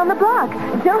kids on the block.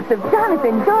 Joseph,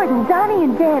 Jonathan, Jordan, Donnie,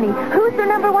 and Danny. Who's their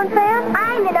number one fan?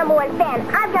 I'm the number one fan.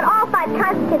 I've got all 5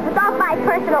 concert kits with all 5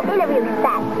 personal interview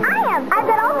cassettes. I've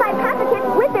got all 5 concert kits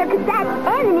with their cassettes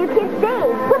and the new kids'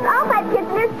 stage. Plus all 5 kids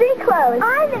in their street clothes.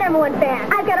 I'm the number one fan.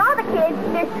 I've got all the kids,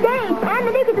 their stage, and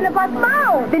the new kids in the block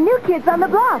phone. The new kids on the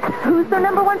block. Who's their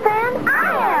number one fan? I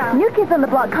am. New kids on the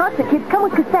block concert kits come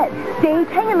with cassettes, stage,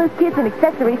 hang and loose kits, and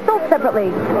accessories sold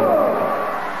separately.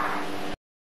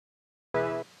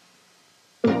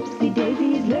 Oopsie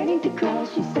Daisy's learning to crawl.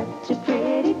 She's such a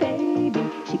pretty baby.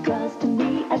 She crawls to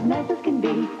me as nice as can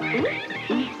be.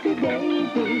 Oopsie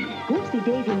Daisy. Oopsie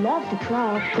Daisy loves to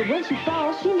crawl, but when she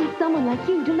falls, she needs someone like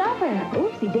you to love her.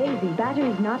 Oopsie Daisy,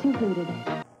 batteries not included.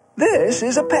 This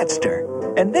is a petster,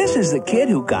 and this is the kid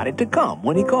who got it to come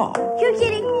when he called. You're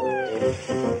kidding.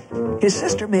 His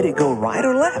sister made it go right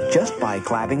or left just by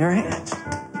clapping her hands. Don't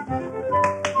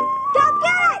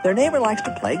get it! Their neighbor likes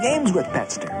to play games with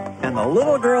Petster, and the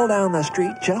little girl down the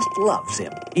street just loves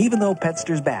him, even though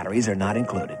Petster's batteries are not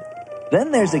included.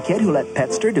 Then there's the kid who let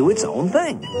Petster do its own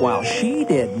thing, while she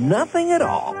did nothing at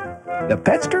all. The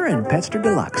Petster and Petster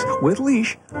Deluxe with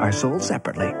leash are sold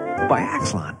separately by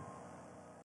Axlon.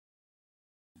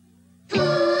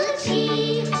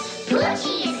 Poochie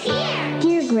is here.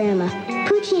 Dear Grandma,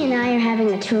 Poochie and I are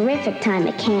having a terrific time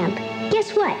at camp.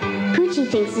 Guess what? Poochie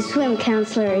thinks the swim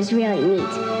counselor is really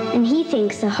neat, and he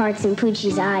thinks the hearts in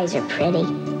Poochie's eyes are pretty.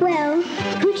 Well,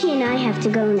 Poochie and I have to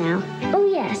go now. Oh,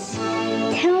 yes.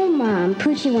 Tell Mom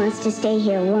Poochie wants to stay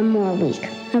here one more week,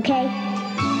 okay?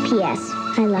 P.S.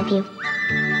 I love you.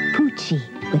 Poochie,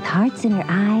 with hearts in her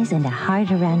eyes and a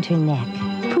heart around her neck.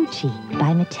 Poochie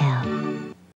by Mattel.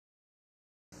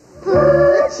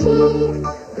 Poochie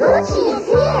is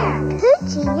here.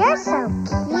 Poochie, you're so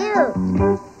cute.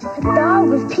 A dog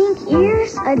with pink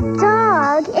ears? A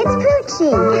dog? It's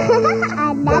Poochie.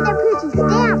 Another Poochie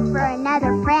stamp for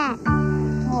another friend.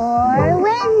 For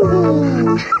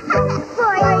Wendy.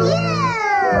 For you.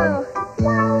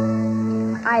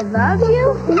 I love you.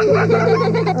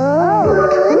 Oh,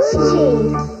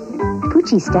 Poochie.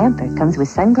 Poochie Stamper comes with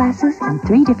sunglasses and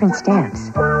 3 different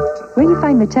stamps. Where you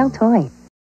find Mattel toy.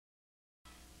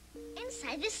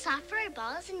 Inside this software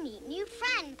ball is a neat new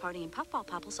friend. Party and Puffball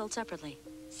Popples sold separately.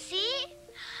 See?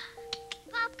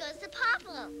 Pop goes the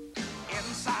Popple.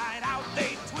 Inside out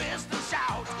they twist and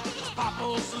shout.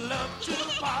 Popples love to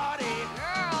party.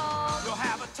 You'll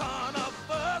have a ton of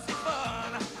fuzzy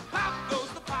fun. Pop goes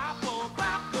the Popple,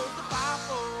 pop goes the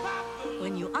Popple.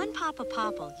 When you unpop a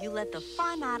Popple, you let the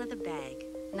fun out of the bag.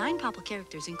 9 Popple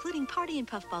characters, including Party and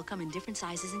Puffball, come in different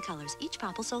sizes and colors. Each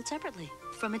Popple sold separately.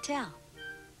 From Mattel.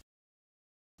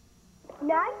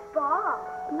 Nice ball.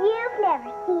 You've never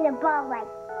seen a ball like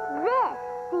this,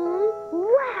 see?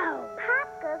 Wow! Pop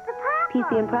goes the pop.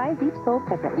 PC and Prize, each sold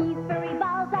separately. These furry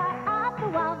balls are off the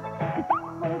wall. The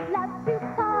boys love to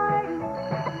party.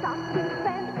 A talking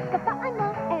friend, the fun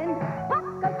will end. Pop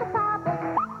goes the Popple,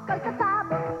 pop goes the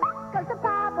Popple, pop goes the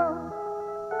Popple.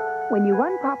 When you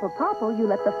unpop a Popple, you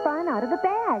let the fun out of the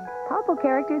bag. Popple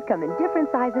characters come in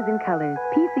different sizes and colors.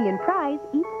 PC and Prize,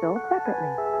 each sold separately.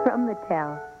 From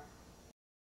Mattel.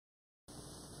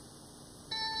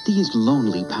 These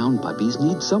lonely pound puppies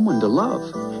need someone to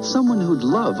love. Someone who'd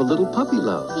love a little puppy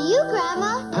love. For you,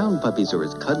 Grandma. Pound puppies are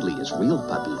as cuddly as real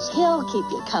puppies. He'll keep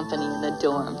you company in the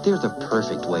dorm. They're the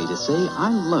perfect way to say I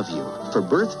love you for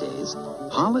birthdays,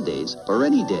 holidays, or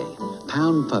any day.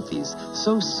 Pound puppies,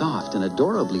 so soft and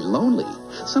adorably lonely.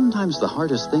 Sometimes the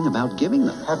hardest thing about giving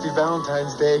them. Happy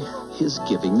Valentine's Day. Is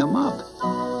giving them up.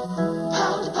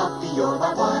 Pound puppy, you're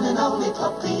my one and only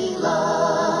puppy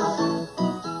love.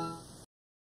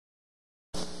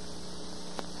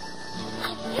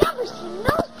 I've never seen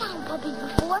those pound puppies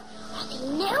before. Are they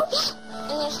new? Yeah,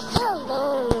 and they're so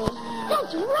lonely.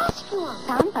 That's restaurant.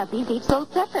 Pound puppies, each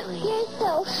sold separately. You're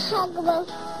so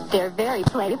huggable. They're very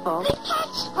playful. They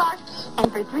catch sparks.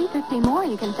 And for $3.50 more,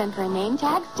 you can send for a name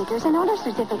tag, stickers, and owner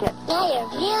certificate. Now you're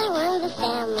really one of the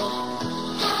family.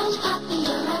 Pound puppy,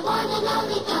 you're my one and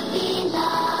only puppy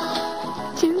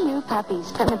love. 2 new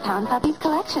puppies from the Pound Puppies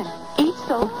collection, each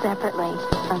sold separately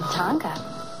from Tonka.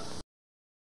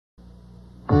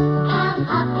 Pound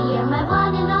puppy, you're my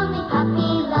one and only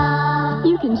puppy love.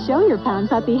 You can show your Pound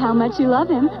Puppy how much you love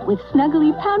him with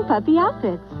snuggly Pound Puppy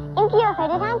outfits. Into your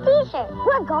hooded on t-shirt.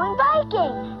 We're going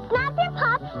biking. Snap your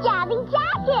pop's jazzy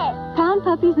jacket. Pound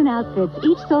Puppies and outfits,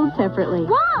 each sold separately.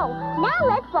 Whoa! Now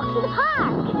let's walk to the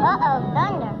park. Uh-oh,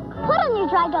 thunder. Put on your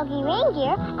dry doggy rain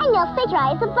gear and you'll stay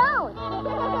dry as a bone.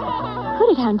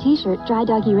 Hooded Hound t-shirt, dry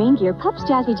doggy rain gear, Pup's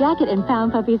jazzy jacket, and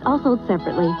Pound Puppies all sold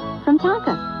separately from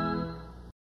Tonka.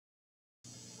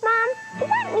 Mom, is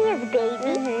that me as a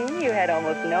baby? You had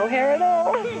almost no hair at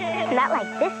all. Not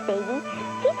like this baby.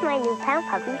 He's my new Pound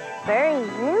Puppy,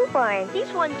 Furry's newborn.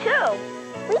 He's one too.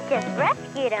 We just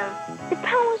rescued him. The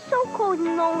pound was so cold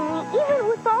and lonely. Even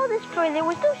with all this fur, they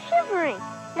were still shivering.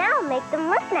 Now I'll make them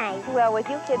look nice. Well, with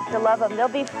you kids to love them, they'll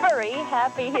be furry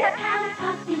happy here. Pound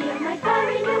Puppy, you're my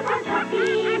furry newborn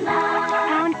puppy love.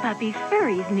 Pound Puppies,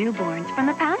 Furries, Newborns from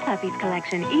the Pound Puppies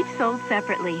collection, each sold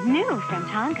separately, new from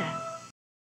Tonka.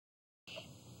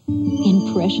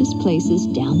 In precious places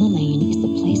down the lane is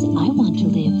the place I want to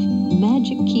live.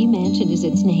 Magic Key Mansion is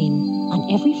its name.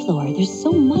 On every floor, there's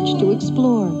so much to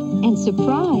explore. And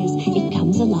surprise, it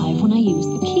comes alive when I use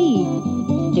the key.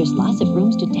 There's lots of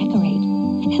rooms to decorate.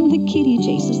 And the kitty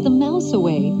chases the mouse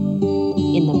away.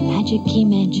 In the Magic Key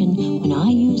Mansion, when I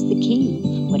use the key,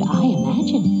 what I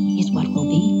imagine is what will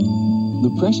be.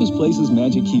 The Precious Places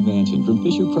Magic Key Mansion from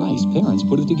Fisher-Price. Parents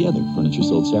put it together. Furniture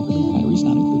sold separately. Batteries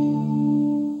not included.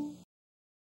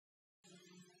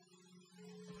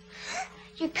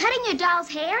 You're cutting your doll's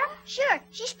hair? Sure,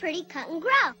 she's pretty cut and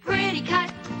grow. Pretty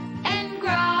cut and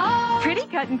grow. Pretty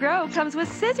Cut and Grow comes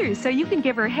with scissors, so you can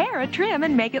give her hair a trim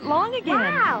and make it long again.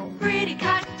 Wow! Pretty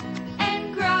cut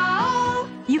and grow.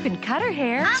 You can cut her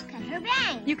hair. I'll cut her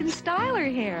bangs. You can style her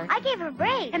hair. I gave her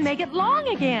braids. And make it long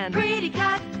again. Pretty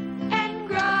cut and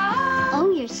grow.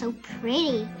 Oh, you're so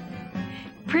pretty.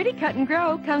 Pretty Cut and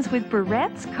Grow comes with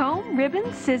barrettes, comb,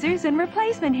 ribbons, scissors, and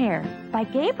replacement hair by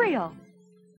Gabriel.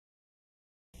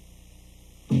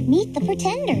 Meet the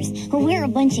Pretenders, who we're a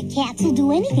bunch of cats who'll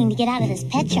do anything to get out of this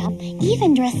pet shop,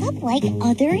 even dress up like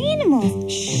other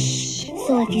animals. Shh.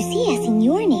 So if you see us in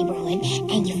your neighborhood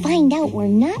and you find out we're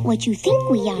not what you think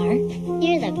we are,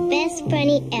 You're the best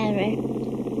bunny ever.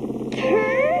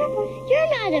 Purr? You're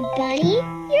not a bunny.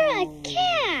 You're a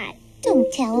cat.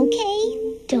 don't tell,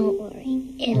 okay? Don't worry.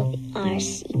 It'll be our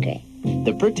secret.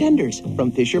 The Pretenders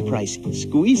from Fisher-Price.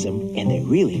 Squeeze them and they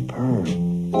really purr.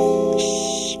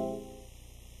 Shh.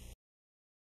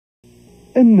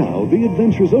 And now, the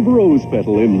adventures of Rose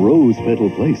Petal in Rose Petal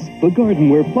Place, the garden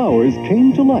where flowers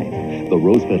came to life. The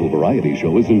Rose Petal Variety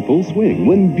Show is in full swing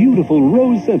when beautiful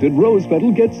rose-scented Rose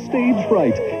Petal gets stage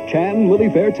fright. Can Lily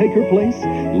Fair take her place?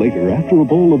 Later, after a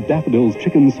bowl of Daffodil's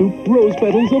chicken soup, Rose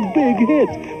Petal's a big hit.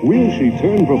 Will she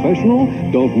turn professional?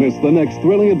 Don't miss the next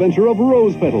thrilling adventure of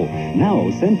Rose Petal.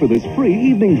 Now, send for this free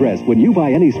evening dress when you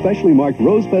buy any specially marked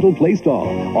Rose Petal Place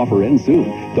doll. Offer ends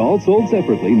soon. Dolls sold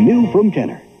separately, new from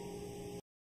Kenner.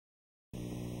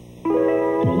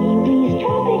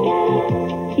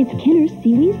 It's Kenner's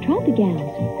Seaweeds Tropicals.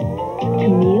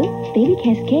 Camille, Baby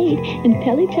Cascade, and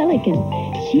Pelly Pelican.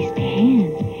 She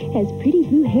stands has pretty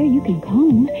blue hair you can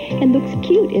comb and looks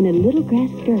cute in a little grass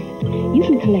skirt. You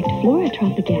can collect Flora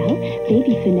Tropical,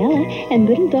 Baby Finella, and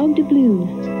Little Dog de Blue.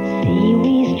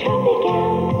 Seaweed's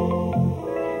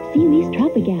Tropical. Seaweed's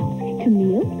Tropical.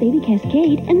 Camille, Baby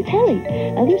Cascade, and Pelly.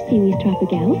 Other Seaweed's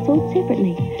Tropical sold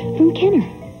separately. From Kenner.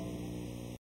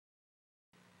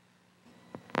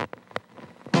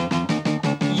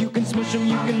 You can smush 'em,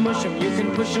 you can mush 'em, you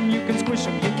can push 'em, you can squish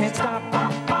 'em, you can't stop.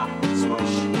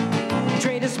 Smush.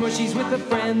 Trade a smushies with a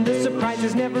friend, the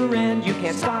surprises never end, you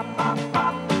can't stop.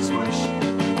 Smush.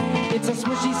 It's a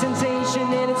smushy sensation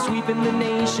and it's sweeping the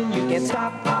nation, you can't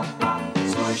stop.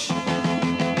 Smush.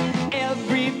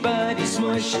 Everybody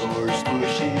smush your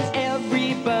smushies.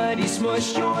 Everybody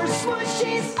smush your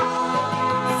smushies.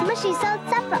 Smushies sold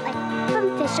separately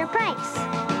from Fisher Price.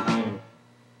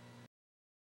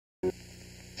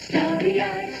 Starry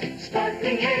eyes,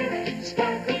 sparkling hair,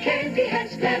 Sparkle Candy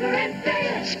has never and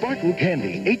fair. Sparkle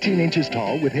Candy, 18 inches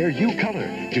tall with hair you color.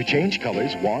 To change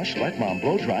colors, wash, let mom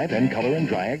blow dry, then color and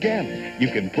dry again. You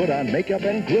can put on makeup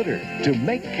and glitter to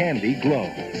make candy glow.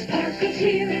 Sparkles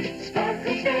here,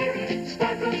 sparkles there,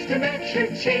 sparkles to match your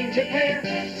change of hair.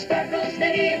 Sparkles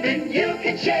that even you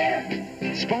can share.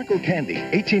 Sparkle Candy,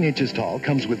 18 inches tall,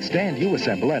 comes with stand you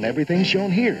assemble and everything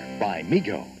shown here by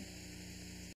Mego.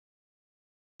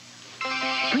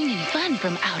 Bringing fun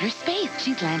from outer space,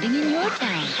 she's landing in your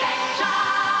town.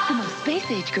 The most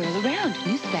space-age girl around,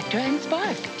 new Spectra and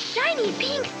Spark. Shiny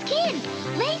pink skin,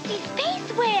 lacy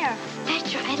space wear.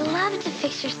 Spectra, I'd love to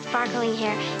fix your sparkling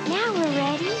hair. Now we're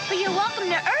ready for your welcome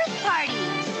to Earth party.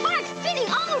 Spark spinning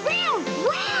all around.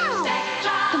 Wow!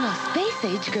 The most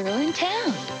space-age girl in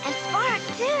town. And Spark,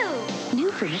 too.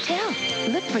 New for Mattel.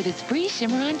 Look for this free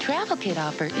Shimmer-On travel kit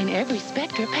offer in every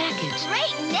Spectra package.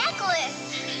 Great necklace.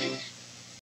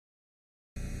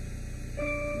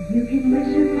 You can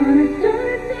wish upon a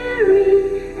star fairy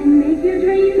and make your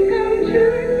dreams come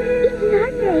true. Each star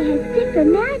fairy has different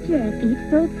magic. Each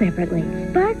sold separately.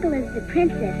 Sparkle is the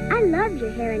princess. I love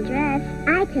your hair and dress.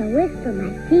 I can whisper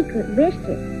my secret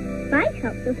wishes. Spice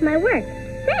helps with my work.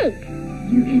 Think.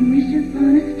 You can wish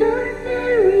upon a star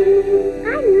fairy. I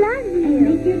love you. And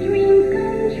make your dreams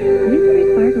come true. Mystery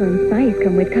Sparkle and Spice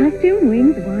come with costume,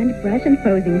 wings, wand, brush, and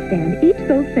posing stand. Each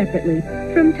sold separately.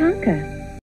 From Tonka.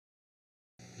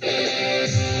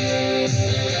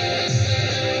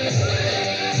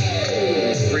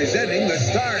 Presenting the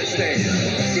Star Stage.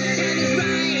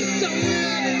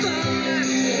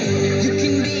 You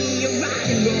can be a rock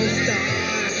and roll star.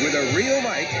 With a real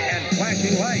mic and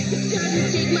flashing lights.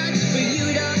 Doesn't take much for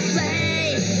you to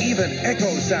play. Even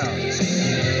echo sounds.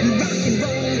 Rock and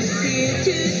roll is here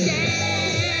to stay.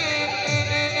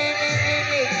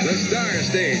 The Star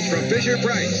Stage from Fisher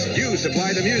Price. You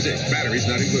supply the music. Batteries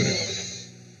not included.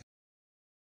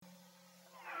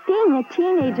 Being a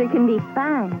teenager can be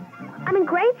fun. I'm in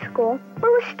grade school.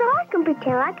 Well, a star can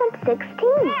pretend like I'm 16.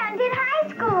 And in high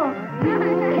school.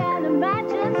 Can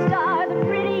imagine Star, the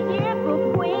pretty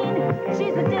yearbook queen.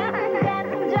 She's a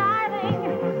dancing darling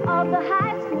of the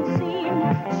high school scene.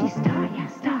 She's Star, yeah,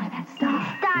 Star, that's Star.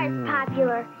 Star's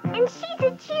popular, and she's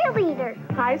a cheerleader.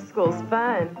 High school's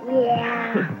fun.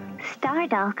 Yeah. Star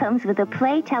Doll comes with a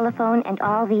play telephone and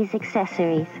all these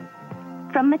accessories.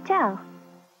 From Mattel.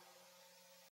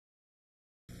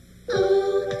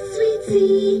 Oh, sweet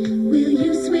sea, will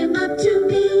you swim up to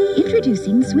me?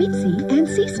 Introducing Sweet Sea and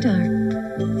Sea Star.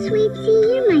 Sweet Sea,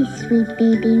 you're my sweet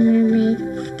baby mermaid.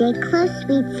 Stay close,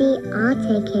 Sweet Sea, I'll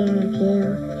take care of you.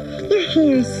 Your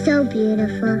hair is so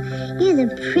beautiful. You're the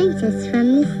princess from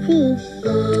the sea.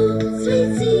 Oh,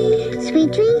 sweet sea. Sweet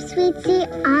dreams, Sweet Sea,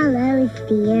 I'll always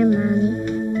be your mommy.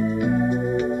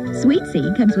 Sweet Sea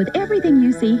comes with everything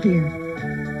you see here.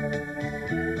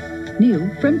 New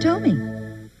from Tomy.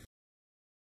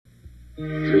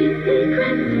 Sweet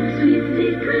secret, sweet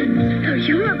secret. So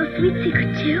you know the sweet secret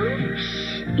too? Shh.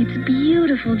 It's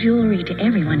beautiful jewelry to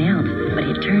everyone else, but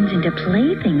it turns into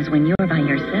playthings when you're by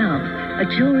yourself. A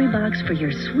jewelry box for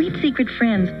your sweet secret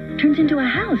friends turns into a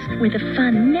house where the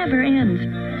fun never ends.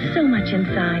 So much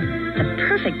inside. The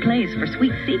perfect place for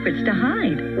sweet secrets to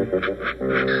hide.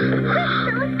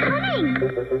 Someone's coming!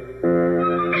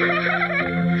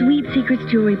 Sweet Secrets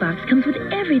jewelry box comes with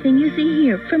everything you see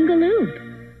here from Galoob.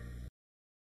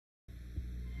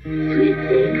 Sweet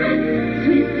secret,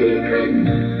 sweet secret.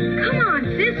 Come on,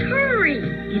 sis, hurry!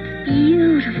 It's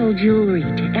beautiful jewelry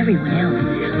to everyone else,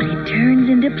 but it turns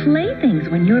into playthings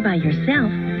when you're by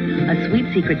yourself. A Sweet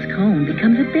Secrets comb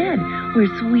becomes a bed where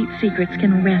Sweet Secrets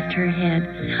can rest her head.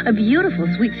 A beautiful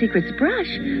Sweet Secrets brush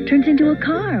turns into a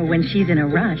car when she's in a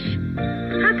rush.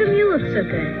 How come you look so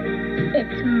good?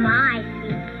 It's my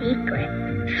sweet secret.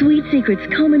 Sweet Secrets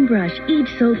comb and brush, each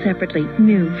sold separately.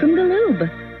 New from Galoob.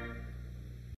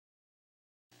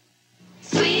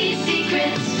 Sweet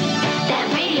secrets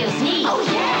that radio's need. Oh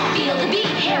yeah! Feel the beat,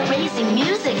 hair-raising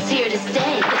music's here to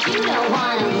stay. But you don't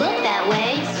want to look that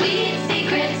way. Sweet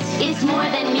secrets, it's more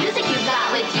than music you've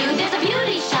got with you. There's a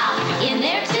beauty shop in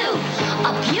there too.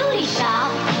 A beauty shop.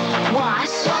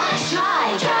 Wash,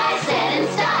 try, set and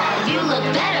style. You look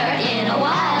better in a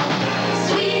while.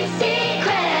 Sweet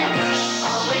secrets,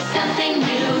 always something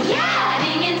new. Yeah,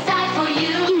 hiding inside for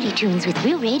you. Beauty tunes with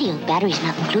real radio, batteries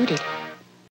not included.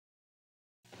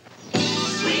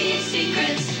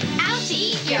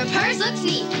 Your purse looks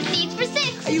neat. Seats for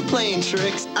 6. Are you playing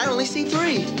tricks? I only see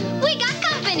 3. We got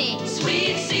company.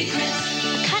 Sweet secrets.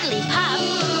 A cuddly pup.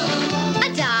 A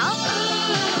doll.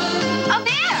 A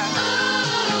bear.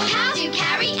 Pals you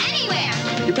carry anywhere.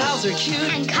 Your pals are cute.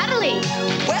 And cuddly.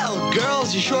 Well,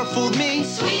 girls, you sure fooled me.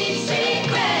 Sweet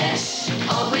secrets.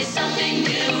 Always something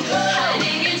new.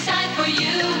 Hiding inside for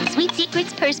you. Sweet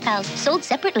Secrets Purse Pals, sold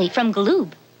separately from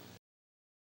Galoob.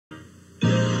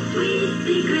 Sweet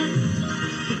secrets.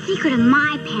 The secret of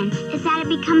my pen is that it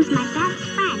becomes my best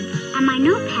friend, and my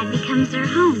notepad becomes their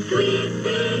home. Sweet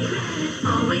secrets,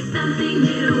 always something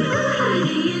new,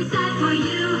 hiding inside for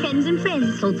you. Pens and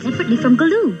Friends, sold separately from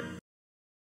Galoob.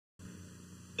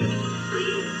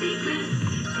 Sweet secrets.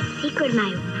 The secret of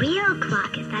my real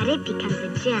clock is that it becomes a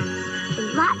gym.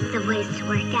 Lots of ways to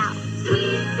work out.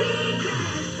 Sweet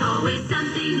secrets, always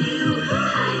something new,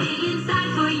 hiding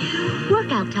inside for you.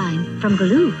 Workout Time from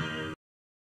Galoob.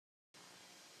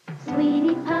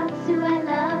 Sweetie Pops, ooh, I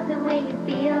love the way you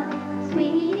feel.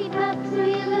 Sweetie Pops, ooh,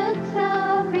 you look so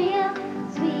real.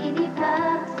 Sweetie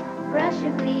Pops,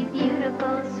 brushable,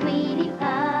 beautiful. Sweetie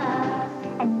Pops.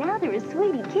 And now there are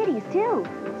Sweetie Kitties, too.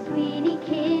 Sweetie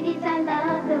Kitties, I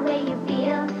love the way you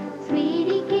feel.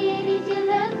 Sweetie Kitties, you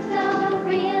look so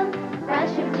real.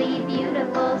 Brushable,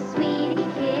 beautiful.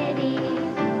 Sweetie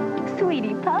Kitties.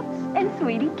 Sweetie Pups and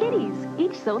Sweetie Kitties,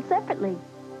 each sold separately.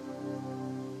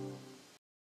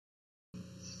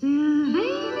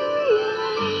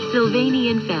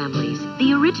 Sylvanian Families,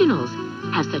 the originals,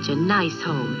 have such a nice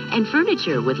home and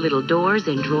furniture with little doors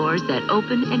and drawers that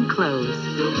open and close.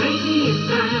 Sylvanian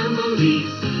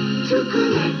Families, to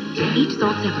collect and each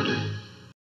sold separately.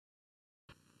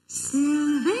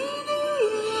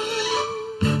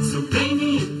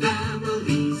 Sylvanian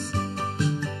Families,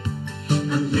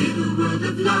 a little world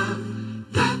of love,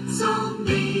 that's all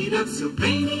made of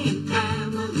Sylvanian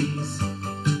Families.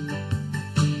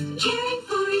 Caring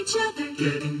for each other.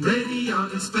 Getting ready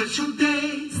on a special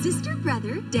day. Sister,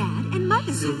 brother, dad, and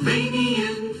mother.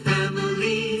 Sylvanian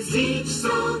Families, each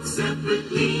sold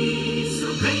separately.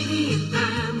 Sylvanian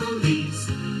Families,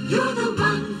 you're the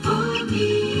one for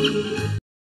me.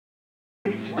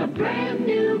 A brand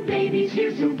new baby's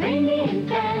here, Sylvanian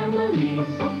Families.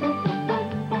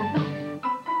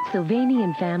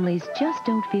 Sylvanian families just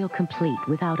don't feel complete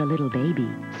without a little baby,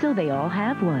 so they all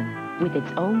have one, with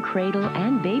its own cradle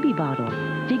and baby bottle.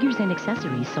 Figures and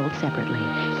accessories sold separately.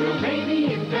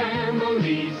 Sylvanian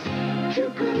Families, to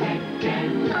collect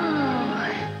and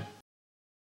love.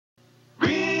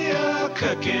 Real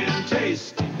cooking,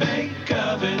 tasty bake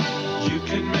oven. You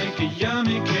can make a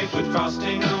yummy cake with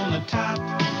frosting on the top.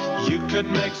 You could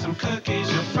make some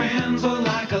cookies your friends will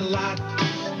like a lot.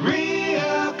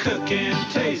 Real cooking,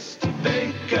 tasty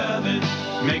bake oven.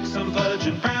 Make some fudge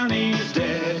and brownies,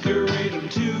 decorate them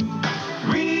too.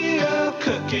 Real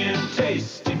cooking,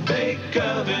 tasty bake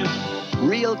oven.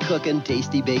 Real Cookin'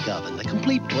 Tasty Bake Oven, the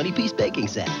complete 20-piece baking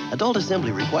set. Adult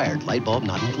assembly required, light bulb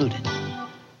not included.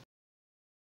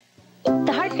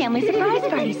 The Hart Family Surprise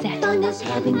Party set. Fun is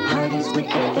having parties with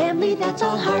a family that's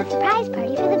all Hart. Surprise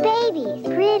party for the babies.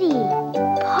 Pretty.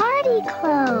 Party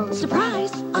clothes.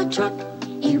 Surprise, a truck.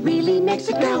 He really makes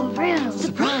it go. Vroom.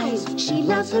 Surprise, she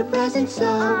loves her presents so.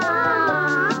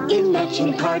 Aww. In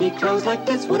matching party clothes like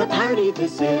this, what a party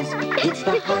this is. It's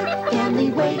the Hart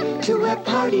family way to have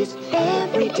parties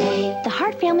every day. The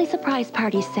Hart Family Surprise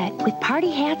Party set with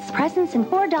party hats, presents, and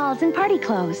 4 dolls in party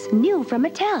clothes. New from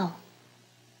Mattel.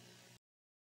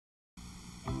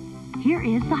 Here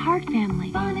is the Hart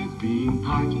family. Fun is being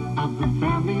part of the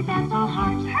family that's all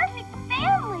Hart. Perfect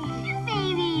family. 2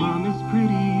 babies. Mom is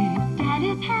pretty. Dad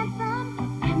is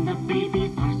handsome. And the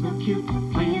babies are so cute.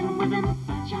 Playing with them,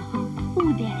 such a hoot.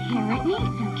 Ooh, that hair, it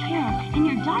needs some care. And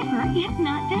your diaper, it's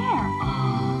not there.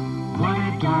 Oh, what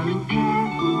a darling pair.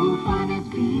 Ooh, fun is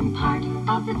being part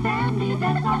of the family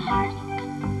that's all Hart.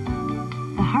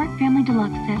 The Hart Family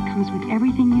Deluxe set comes with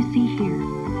everything you see here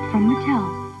from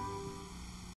Mattel.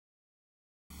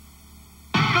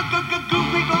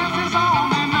 Goofy glasses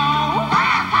on and all.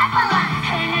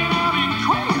 Hanging out in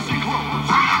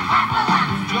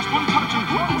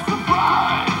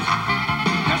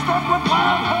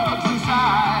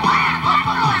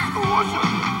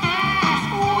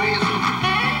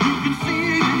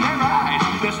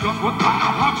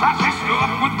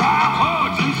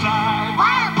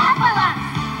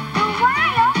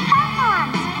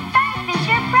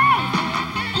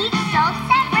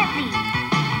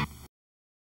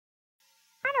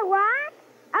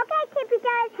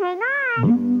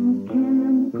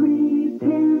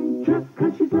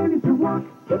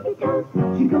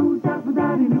She goes out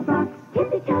without any socks.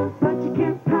 Tippy toes, but she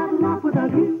can't paddle off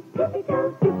without you. Tippy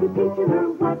toes, if you're teaching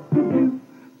her what to do.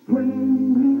 When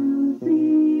you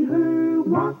see her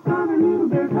walk on her little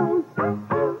bare toes,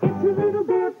 it's her little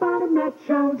bare bottom that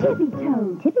shows. Tippy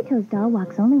Toes. Tippy Toes doll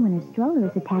walks only when her stroller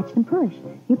is attached and pushed.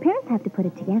 Your parents have to put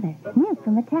it together. New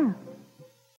from Mattel.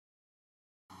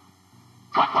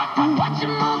 Watch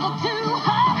him move too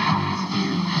hard,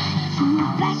 too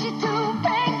flashy, too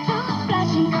big, too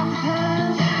splashy. Watch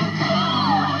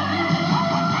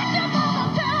him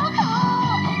move too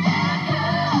cool,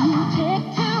 too tick,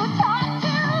 too talk,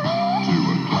 too.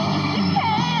 You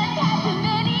can't have too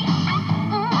many.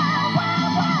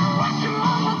 Watch him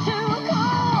move too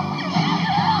cool.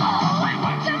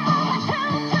 Watch him move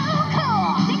too cool.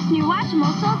 6 new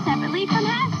Watchimals sold separately from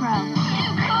Hasbro.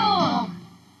 Too cool.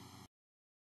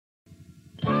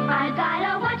 I got a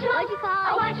Watchimal. What'd you call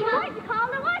a Watchimal? What'd you call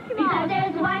a Watchimal? Because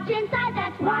there's a watch inside,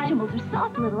 that's why. Watchimals are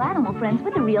soft little animal friends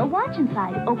with a real watch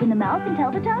inside. Open the mouth and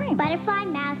tell the time. Butterfly,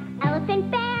 mouse, elephant,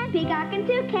 bear, peacock, and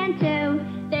toucan too.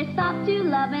 They're soft to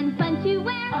love and fun to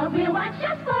wear. A real watch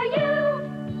just for you.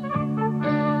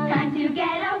 Time to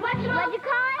get a Watchimal. What'd you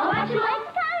call it? A Watchimal. What'd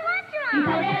you call a Watchimal?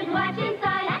 Because there's a watch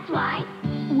inside, that's why.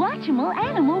 Watchimal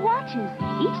animal watches.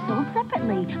 Each sold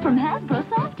separately from Hasbro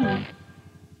Softies.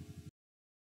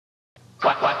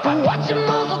 Watch him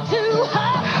move too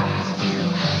hot,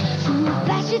 too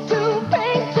flashy, too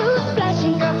big, too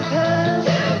splashy. Too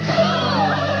cool.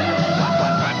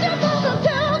 Watch him move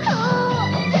too cool,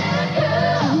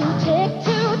 too tick,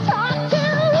 too talk,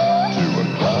 too.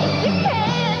 You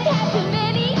can't have too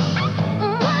many.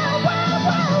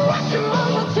 Watch him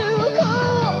move too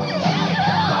cool.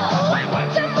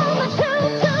 Watch him move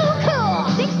too cool.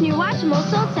 6 new Watchimals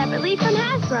sold separately from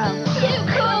Hasbro. Too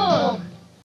cool.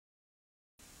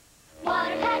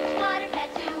 Water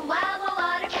pets, ooh, wow,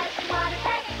 water pets,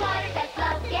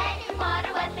 love getting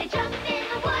water when they jump in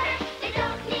the water. They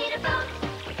don't need a boat,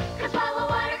 'cause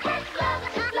water pets love to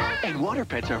splash. And water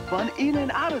pets are fun in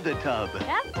and out of the tub.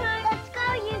 Bath time. Let's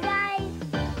go, you guys.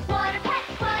 Water pets,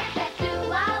 ooh,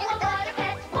 wow, water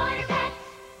pets. Water pets,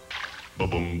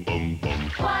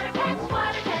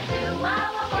 ooh, wow,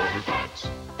 water pets.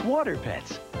 Water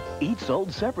Pets. Each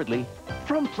sold separately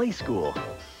from Play School.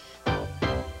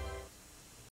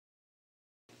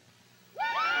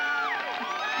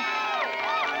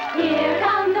 Here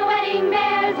come the wedding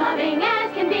bears, loving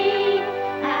as can be.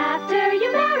 After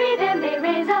you marry them, they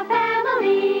raise a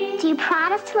family. Do you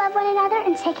promise to love one another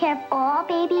and take care of all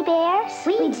baby bears?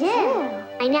 We do.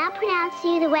 I now pronounce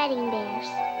you the wedding bears.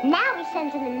 Now we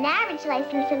send in the marriage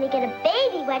license and we get a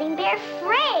baby wedding bear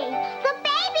free. The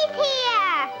baby's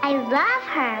here! I love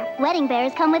her. Wedding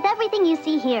bears come with everything you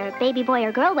see here. Baby boy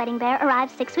or girl wedding bear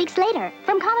arrives 6 weeks later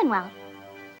from Commonwealth.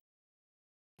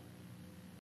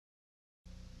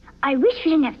 I wish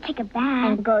we didn't have to take a bath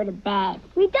and go to bed.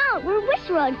 We don't. We're Wish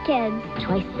World kids.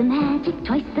 Twice the magic,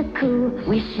 twice the cool.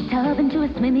 Wish a tub into a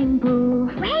swimming pool.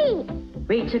 Great.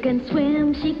 Rachel can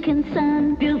swim, she can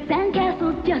sun. Build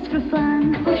sandcastles just for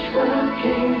fun. Wish World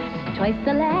kids. Twice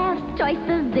the laughs, twice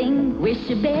the zing. Wish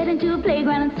a bed into a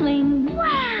playground and swing.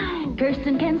 Wow.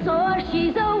 Kirsten can soar,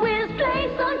 she's a whiz.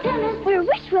 Plays on tennis. We're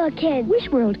Wish World kids. Wish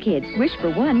World kids. Wish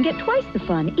for one, get twice the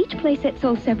fun. Each playset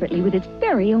sold separately with its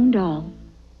very own doll.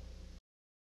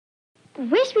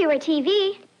 Wish we were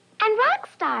TV and rock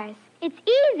stars. It's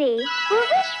easy. We're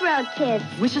Wish World kids.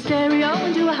 Wish a stereo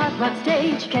into a hot rod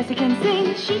stage. Cassie can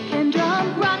sing, she can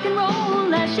drum, rock and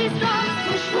roll as she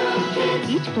strums. Wish World kids.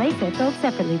 Each playset sold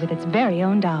separately with its very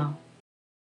own doll.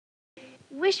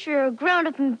 Wish we were grown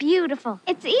up and beautiful.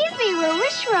 It's easy. We're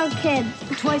Wish World kids.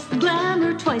 Twice the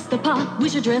glamour, twice the pop.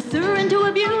 Wish a dresser into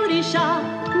a beauty shop.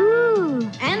 Ooh.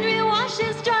 Andrea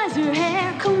washes, dries her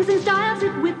hair, combs and styles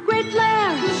it with great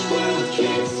flair. Wish World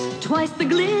kids. Twice the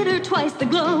glitter, twice the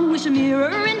glow. Wish a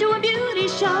mirror into a beauty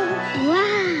show.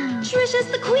 Wow. Trish is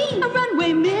the queen, a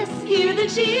runway miss. Hear the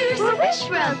cheers. We're Wish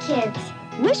World kids.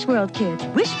 Wish World kids.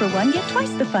 Wish for one, get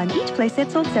twice the fun. Each playset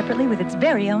sold separately with its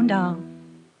very own doll.